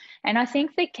exercise. And I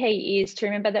think the key is to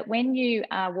remember that when you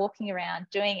are walking around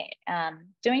doing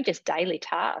just daily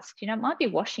tasks, you know, it might be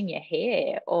washing your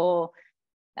hair or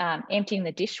emptying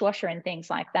the dishwasher and things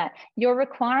like that, you're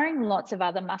requiring lots of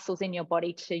other muscles in your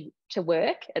body to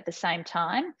work at the same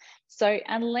time. So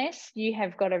unless you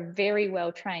have got a very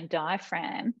well-trained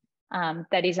diaphragm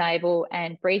that is able,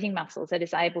 and breathing muscles that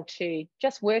is able to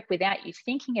just work without you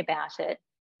thinking about it,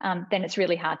 then it's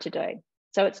really hard to do.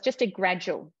 So it's just a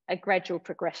gradual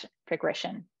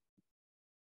progression.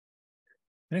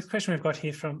 The next question we've got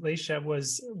here from Leisha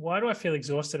was, why do I feel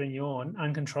exhausted and yawn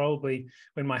uncontrollably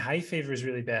when my hay fever is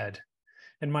really bad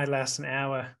and might last an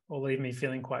hour or leave me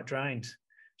feeling quite drained?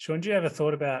 Shaun, do you ever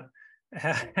thought about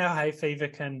how hay fever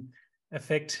can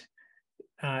affect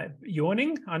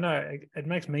yawning? I know it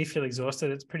makes me feel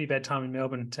exhausted. It's a pretty bad time in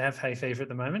Melbourne to have hay fever at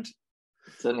the moment.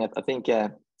 Certainly, I think I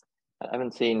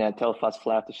haven't seen Telfast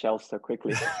fly off the shelves so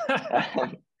quickly.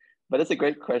 But it's a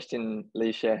great question,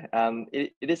 Leisha.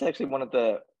 It is actually one of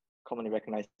the commonly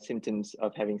recognized symptoms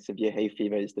of having severe hay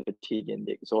fever is the fatigue and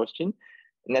the exhaustion.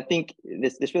 And I think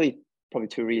there's really probably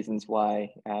two reasons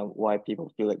why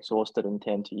people feel exhausted and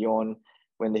tend to yawn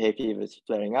when the hay fever is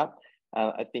flaring up.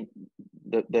 I think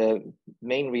the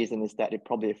main reason is that it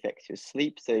probably affects your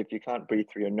sleep. So if you can't breathe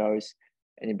through your nose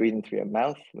and you're breathing through your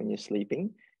mouth when you're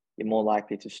sleeping, you're more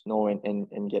likely to snore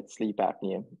and get sleep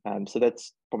apnea. So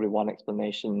that's probably one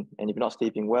explanation. And if you're not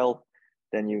sleeping well,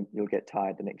 then you'll get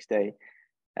tired the next day.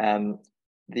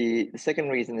 The second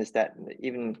reason is that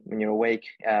even when you're awake,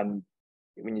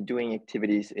 when you're doing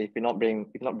activities, if you're not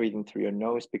breathing through your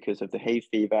nose because of the hay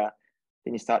fever,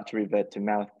 then you start to revert to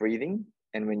mouth breathing.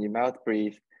 And when you mouth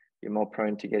breathe, you're more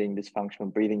prone to getting this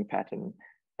functional breathing pattern.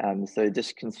 So it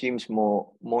just consumes more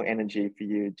energy for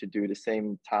you to do the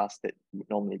same task that would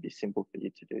normally be simple for you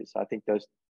to do. So I think those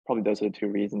are the two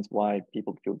reasons why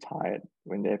people feel tired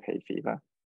when they have hay fever.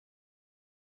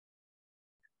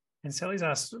 And Sally's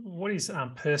asked, what is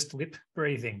pursed lip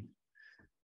breathing?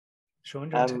 Shaun,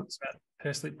 do you want to tell us about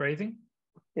pursed lip breathing?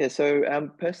 Yeah, so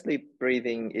pursed lip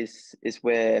breathing is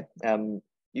where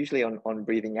usually on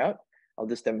breathing out, I'll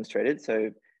just demonstrate it.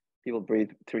 So people breathe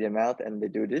through their mouth and they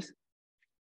do this.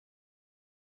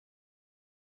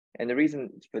 And the reason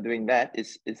for doing that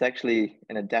is it's actually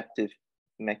an adaptive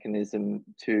mechanism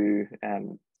to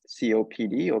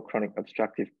COPD, or chronic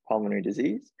obstructive pulmonary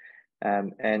disease.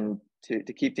 And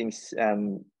to keep things,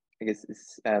 I guess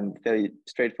it's fairly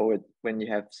straightforward. When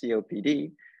you have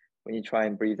COPD, when you try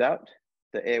and breathe out,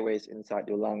 the airways inside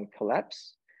your lung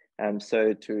collapse.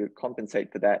 So to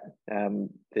compensate for that,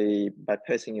 by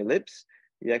pursing your lips,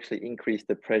 you actually increase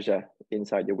the pressure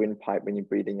inside your windpipe when you're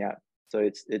breathing out. So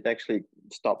it actually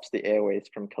stops the airways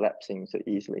from collapsing so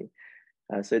easily.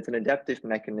 So it's an adaptive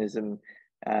mechanism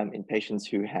in patients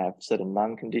who have certain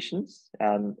lung conditions,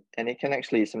 and it can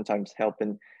actually sometimes help.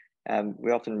 And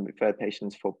we often refer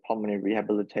patients for pulmonary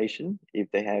rehabilitation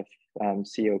if they have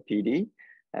COPD,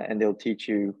 and they'll teach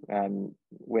you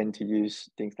when to use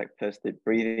things like pursed lip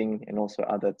breathing and also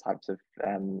other types of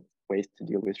ways to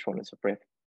deal with shortness of breath.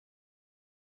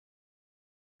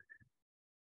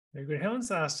 Very good.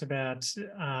 Helen's asked about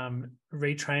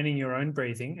retraining your own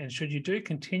breathing, and should you do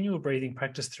continual breathing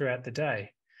practice throughout the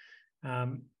day?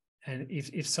 And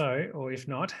if so, or if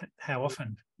not, how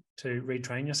often to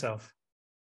retrain yourself?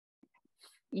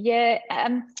 Yeah,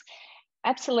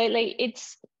 absolutely.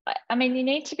 I mean, you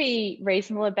need to be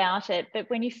reasonable about it, but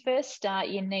when you first start,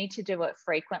 you need to do it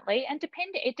frequently, and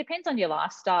it depends on your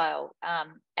lifestyle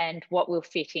and what will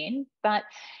fit in, but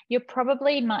you're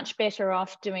probably much better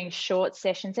off doing short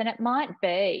sessions. And it might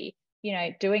be, you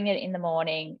know, doing it in the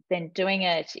morning, then doing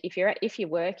it if you're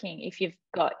working, if you've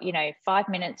got, you know, 5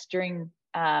 minutes during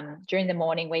the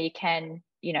morning where you can,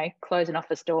 you know, close an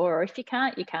office door, or if you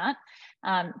can't, you can't.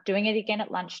 Doing it again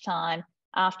at lunchtime,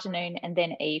 afternoon, and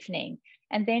then evening.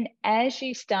 And then as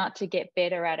you start to get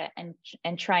better at it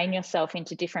and train yourself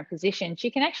into different positions,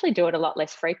 you can actually do it a lot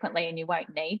less frequently and you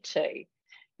won't need to.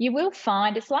 You will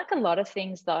find it's like a lot of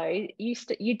things though,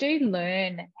 you do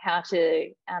learn how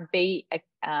to be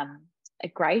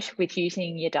great with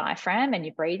using your diaphragm and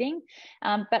your breathing.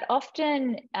 But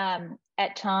often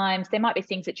at times there might be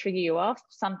things that trigger you off,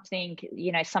 something,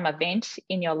 you know, some event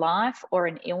in your life or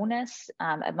an illness.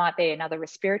 It might be another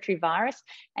respiratory virus,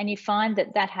 and you find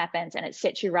that happens and it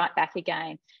sets you right back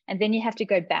again. And then you have to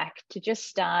go back to just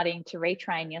starting to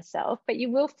retrain yourself. But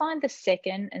you will find the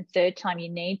second and third time you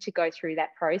need to go through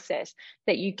that process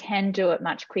that you can do it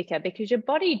much quicker, because your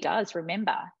body does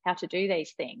remember how to do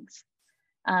these things.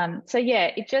 So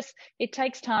yeah, it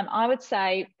takes time, I would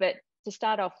say, but to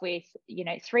start off with, you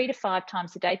know, 3 to 5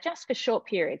 times a day, just for short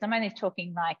periods. I'm only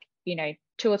talking like, you know,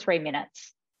 2 or 3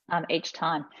 minutes each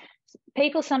time.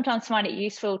 People sometimes find it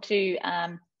useful to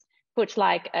put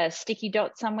like a sticky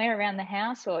dot somewhere around the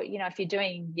house, or, you know, if you're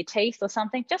doing your teeth or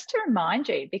something, just to remind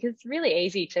you, because it's really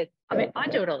easy to, I mean, I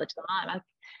do it all the time. I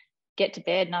get to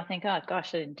bed and I think, oh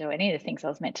gosh, I didn't do any of the things I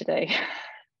was meant to do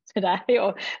today,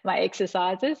 or my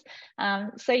exercises.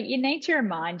 So you need to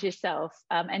remind yourself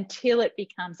until it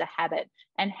becomes a habit,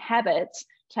 and habits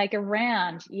take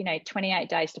around, you know, 28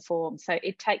 days to form. So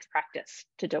it takes practice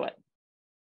to do it.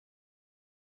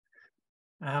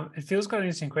 Phil's got an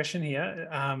interesting question here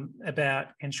about,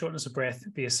 can shortness of breath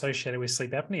be associated with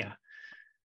sleep apnea?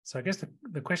 So I guess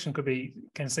the question could be,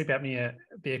 can sleep apnea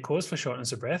be a cause for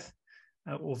shortness of breath,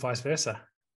 or vice versa?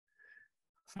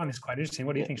 I find this quite interesting.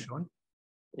 What do you think, Shaun?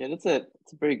 Yeah, it's a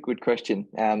very good question,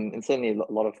 and certainly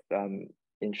a lot of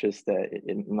interest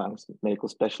amongst medical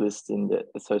specialists in the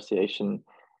association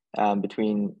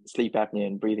between sleep apnea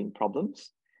and breathing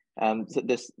problems. So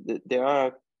there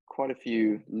are quite a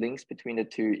few links between the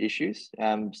two issues.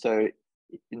 So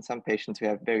in some patients who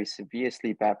have very severe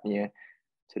sleep apnea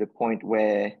to the point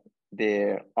where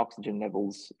their oxygen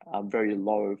levels are very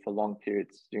low for long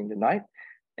periods during the night,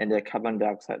 and their carbon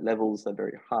dioxide levels are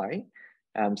very high.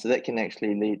 So that can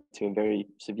actually lead to a very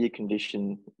severe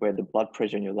condition where the blood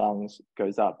pressure in your lungs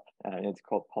goes up. It's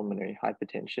called pulmonary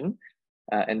hypertension.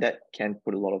 And that can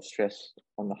put a lot of stress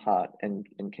on the heart and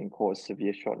can cause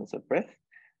severe shortness of breath.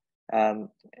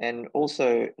 And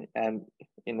also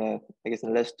in a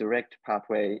less direct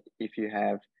pathway, if you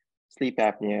have sleep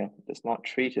apnea that's not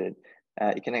treated,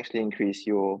 it can actually increase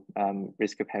your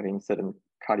risk of having certain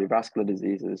cardiovascular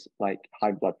diseases like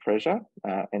high blood pressure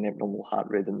and abnormal heart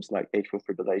rhythms like atrial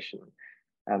fibrillation.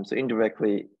 So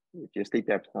indirectly, if your sleep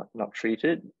apnea is not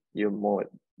treated, you're more at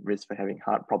risk for having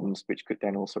heart problems, which could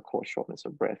then also cause shortness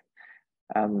of breath.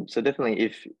 So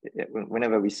definitely,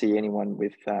 whenever we see anyone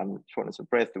with shortness of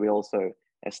breath, we also,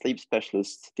 as sleep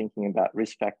specialists, thinking about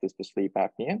risk factors for sleep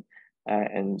apnea,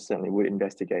 and certainly would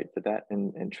investigate for that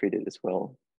and treat it as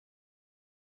well.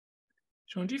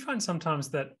 Shaun, do you find sometimes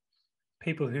that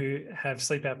people who have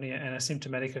sleep apnea and are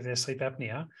symptomatic of their sleep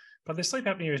apnea, but their sleep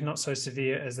apnea is not so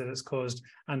severe as that it's caused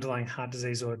underlying heart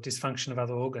disease or dysfunction of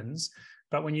other organs,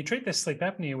 but when you treat their sleep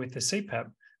apnea with the CPAP,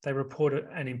 they report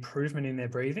an improvement in their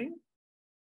breathing?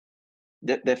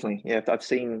 Definitely, yeah. I've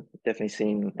definitely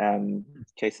seen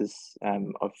cases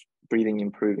of breathing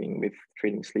improving with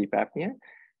treating sleep apnea,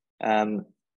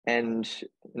 and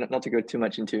not to go too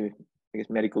much into, I guess,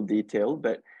 medical detail,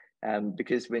 but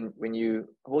because when you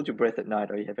hold your breath at night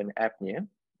or you have an apnea,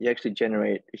 you actually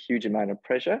generate a huge amount of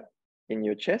pressure in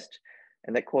your chest,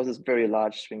 and that causes very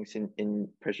large swings in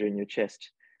pressure in your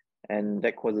chest, and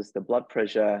that causes the blood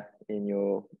pressure in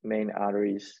your main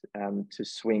arteries to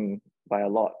swing by a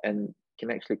lot, and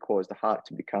can actually cause the heart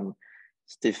to become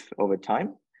stiff over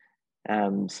time.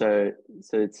 So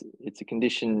it's a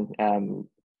condition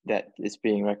that is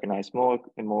being recognized more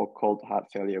and more, called heart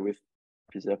failure with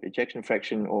preserved ejection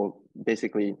fraction, or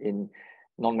basically in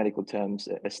non-medical terms,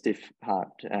 a stiff heart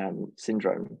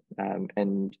syndrome.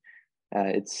 And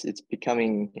it's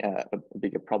becoming a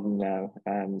bigger problem now,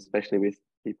 especially with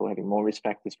people having more risk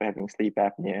factors for having sleep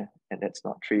apnea, and that's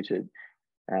not treated.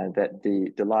 That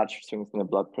the large swings in the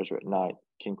blood pressure at night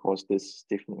can cause this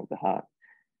stiffening of the heart.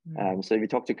 So if you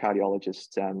talk to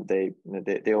cardiologists,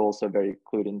 they're also very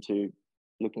clued into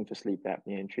looking for sleep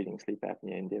apnea and treating sleep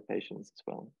apnea in their patients as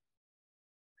well.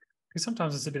 Because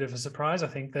sometimes it's a bit of a surprise, I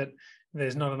think, that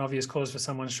there's not an obvious cause for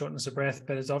someone's shortness of breath,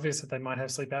 but it's obvious that they might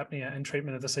have sleep apnea, and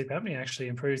treatment of the sleep apnea actually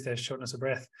improves their shortness of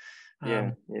breath.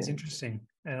 It's interesting.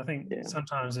 And I think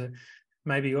sometimes it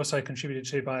may be also contributed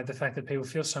to by the fact that people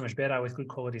feel so much better with good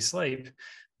quality sleep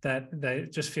that they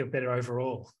just feel better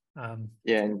overall. And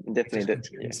definitely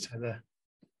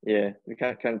we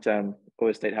can't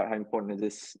overstate how important it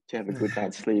is to have a good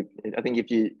night's sleep. I think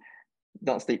if you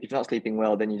if you're not sleeping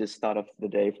well, then you just start off the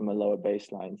day from a lower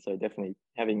baseline. So definitely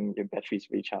having your batteries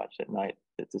recharged at night,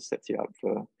 it just sets you up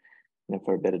for,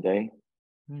 for a better day.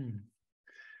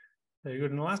 Very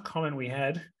good. And the last comment we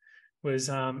had was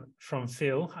from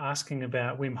Phil asking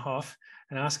about Wim Hof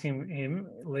and asking him,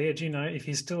 Leah, do you know if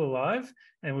he's still alive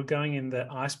and we're going in the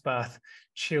ice bath,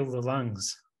 chill the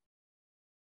lungs?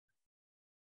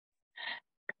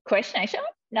 Question, Shaun?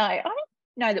 No, I don't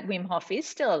know that Wim Hof is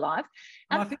still alive.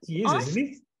 I think he is, isn't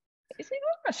he? Is he?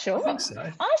 I'm not sure. I think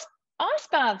so. Ice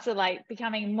baths are like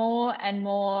becoming more and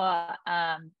more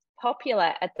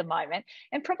popular at the moment,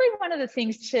 and probably one of the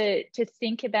things to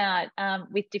think about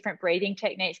with different breathing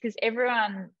techniques, because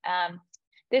everyone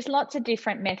there's lots of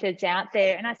different methods out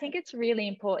there, and I think it's really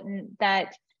important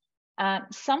that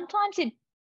sometimes it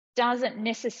doesn't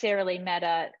necessarily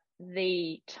matter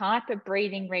the type of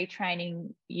breathing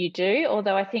retraining you do,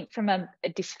 although I think from a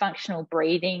dysfunctional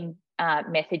breathing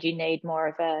method you need more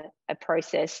of a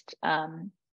processed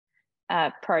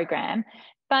program.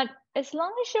 But as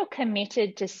long as you're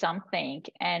committed to something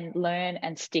and learn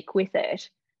and stick with it,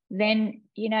 then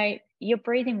your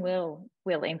breathing will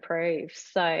improve.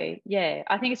 So yeah,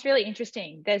 I think it's really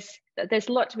interesting. There's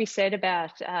a lot to be said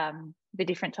about the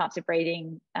different types of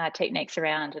breathing techniques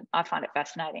around, and I find it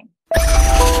fascinating.